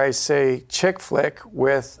 dare I say, Chick Flick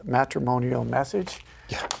with Matrimonial Message.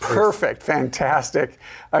 Yeah. Perfect. Fantastic.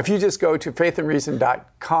 If you just go to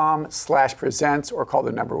faithandreason.com/presents or call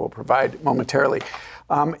the number we'll provide momentarily.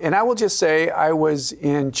 And I will just say I was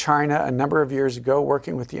in China a number of years ago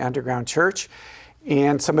working with the underground church,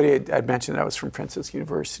 and somebody had mentioned that I was from Franciscan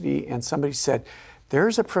University, and somebody said,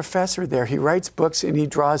 there's a professor there. He writes books and he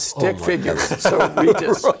draws stick figures. So we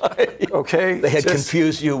just, okay. They had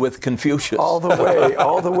confused you with Confucius. All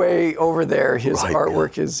the way over there. His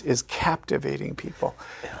artwork is captivating people.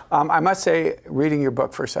 Yeah. I must say, reading your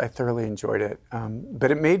book first, I thoroughly enjoyed it. But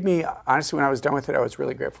it made me, honestly, when I was done with it, I was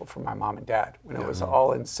really grateful for my mom and dad. When it was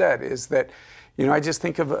all said, is that, I just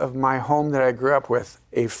think of my home that I grew up with,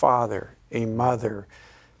 a father, a mother,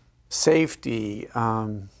 safety,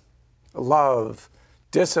 love,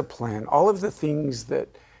 discipline, all of the things that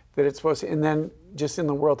it's supposed to. And then just in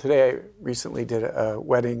the world today, I recently did a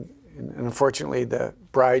wedding, and unfortunately the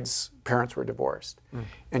bride's parents were divorced.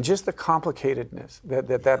 And just the complicatedness,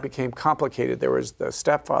 that became complicated. There was the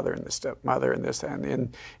stepfather and the stepmother and this,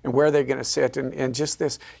 and where they're going to sit, and just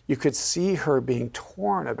this, you could see her being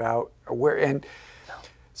torn about where, and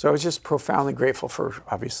so I was just profoundly grateful for,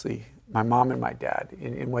 obviously, my mom and my dad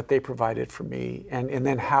in what they provided for me, and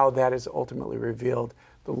then how that has ultimately revealed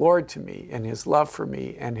the Lord to me and His love for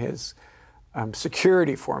me and His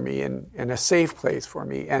security for me and a safe place for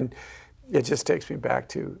me. And it just takes me back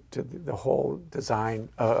to the whole design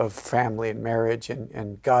of family and marriage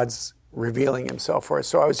and God's revealing Himself for us.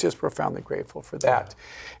 So I was just profoundly grateful for that.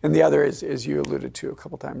 And the other is, as you alluded to a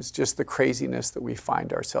couple times, just the craziness that we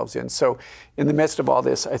find ourselves in. So in the midst of all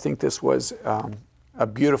this, I think this was a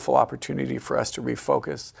beautiful opportunity for us to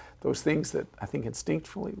refocus those things that I think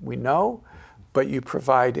instinctively we know, but you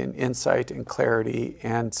provide an insight and clarity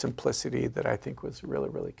and simplicity that I think was really,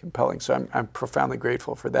 really compelling. So I'm profoundly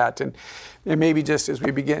grateful for that. And maybe just as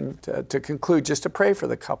we begin to conclude, just to pray for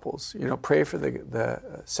the couples, pray for the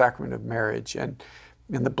sacrament of marriage and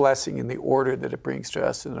the blessing and the order that it brings to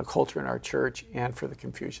us in the culture in our church, and for the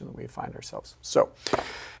confusion that we find ourselves. So,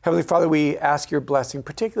 Heavenly Father, we ask your blessing,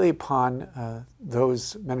 particularly upon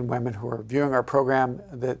those men and women who are viewing our program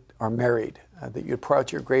that are married, that you pour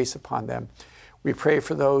out your grace upon them. We pray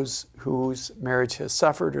for those whose marriage has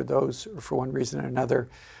suffered, or those who, for one reason or another,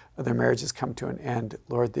 their marriage has come to an end.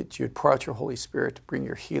 Lord, that you'd pour out your Holy Spirit to bring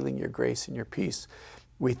your healing, your grace, and your peace.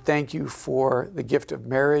 We thank you for the gift of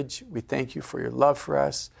marriage. We thank you for your love for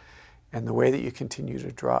us and the way that you continue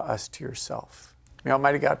to draw us to yourself. May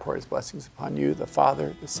Almighty God pour His blessings upon you, the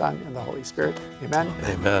Father, the Son, and the Holy Spirit. Amen.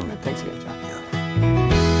 Amen. And thanks again, John.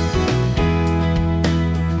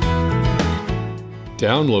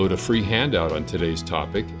 Download a free handout on today's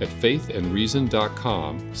topic at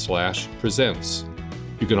faithandreason.com/presents.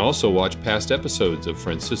 You can also watch past episodes of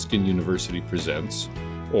Franciscan University Presents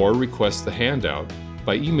or request the handout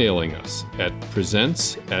by emailing us at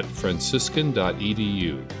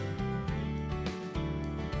presents@franciscan.edu.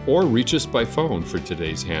 Or reach us by phone for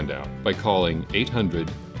today's handout by calling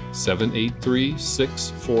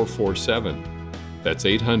 800-783-6447. That's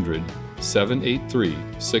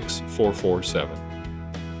 800-783-6447.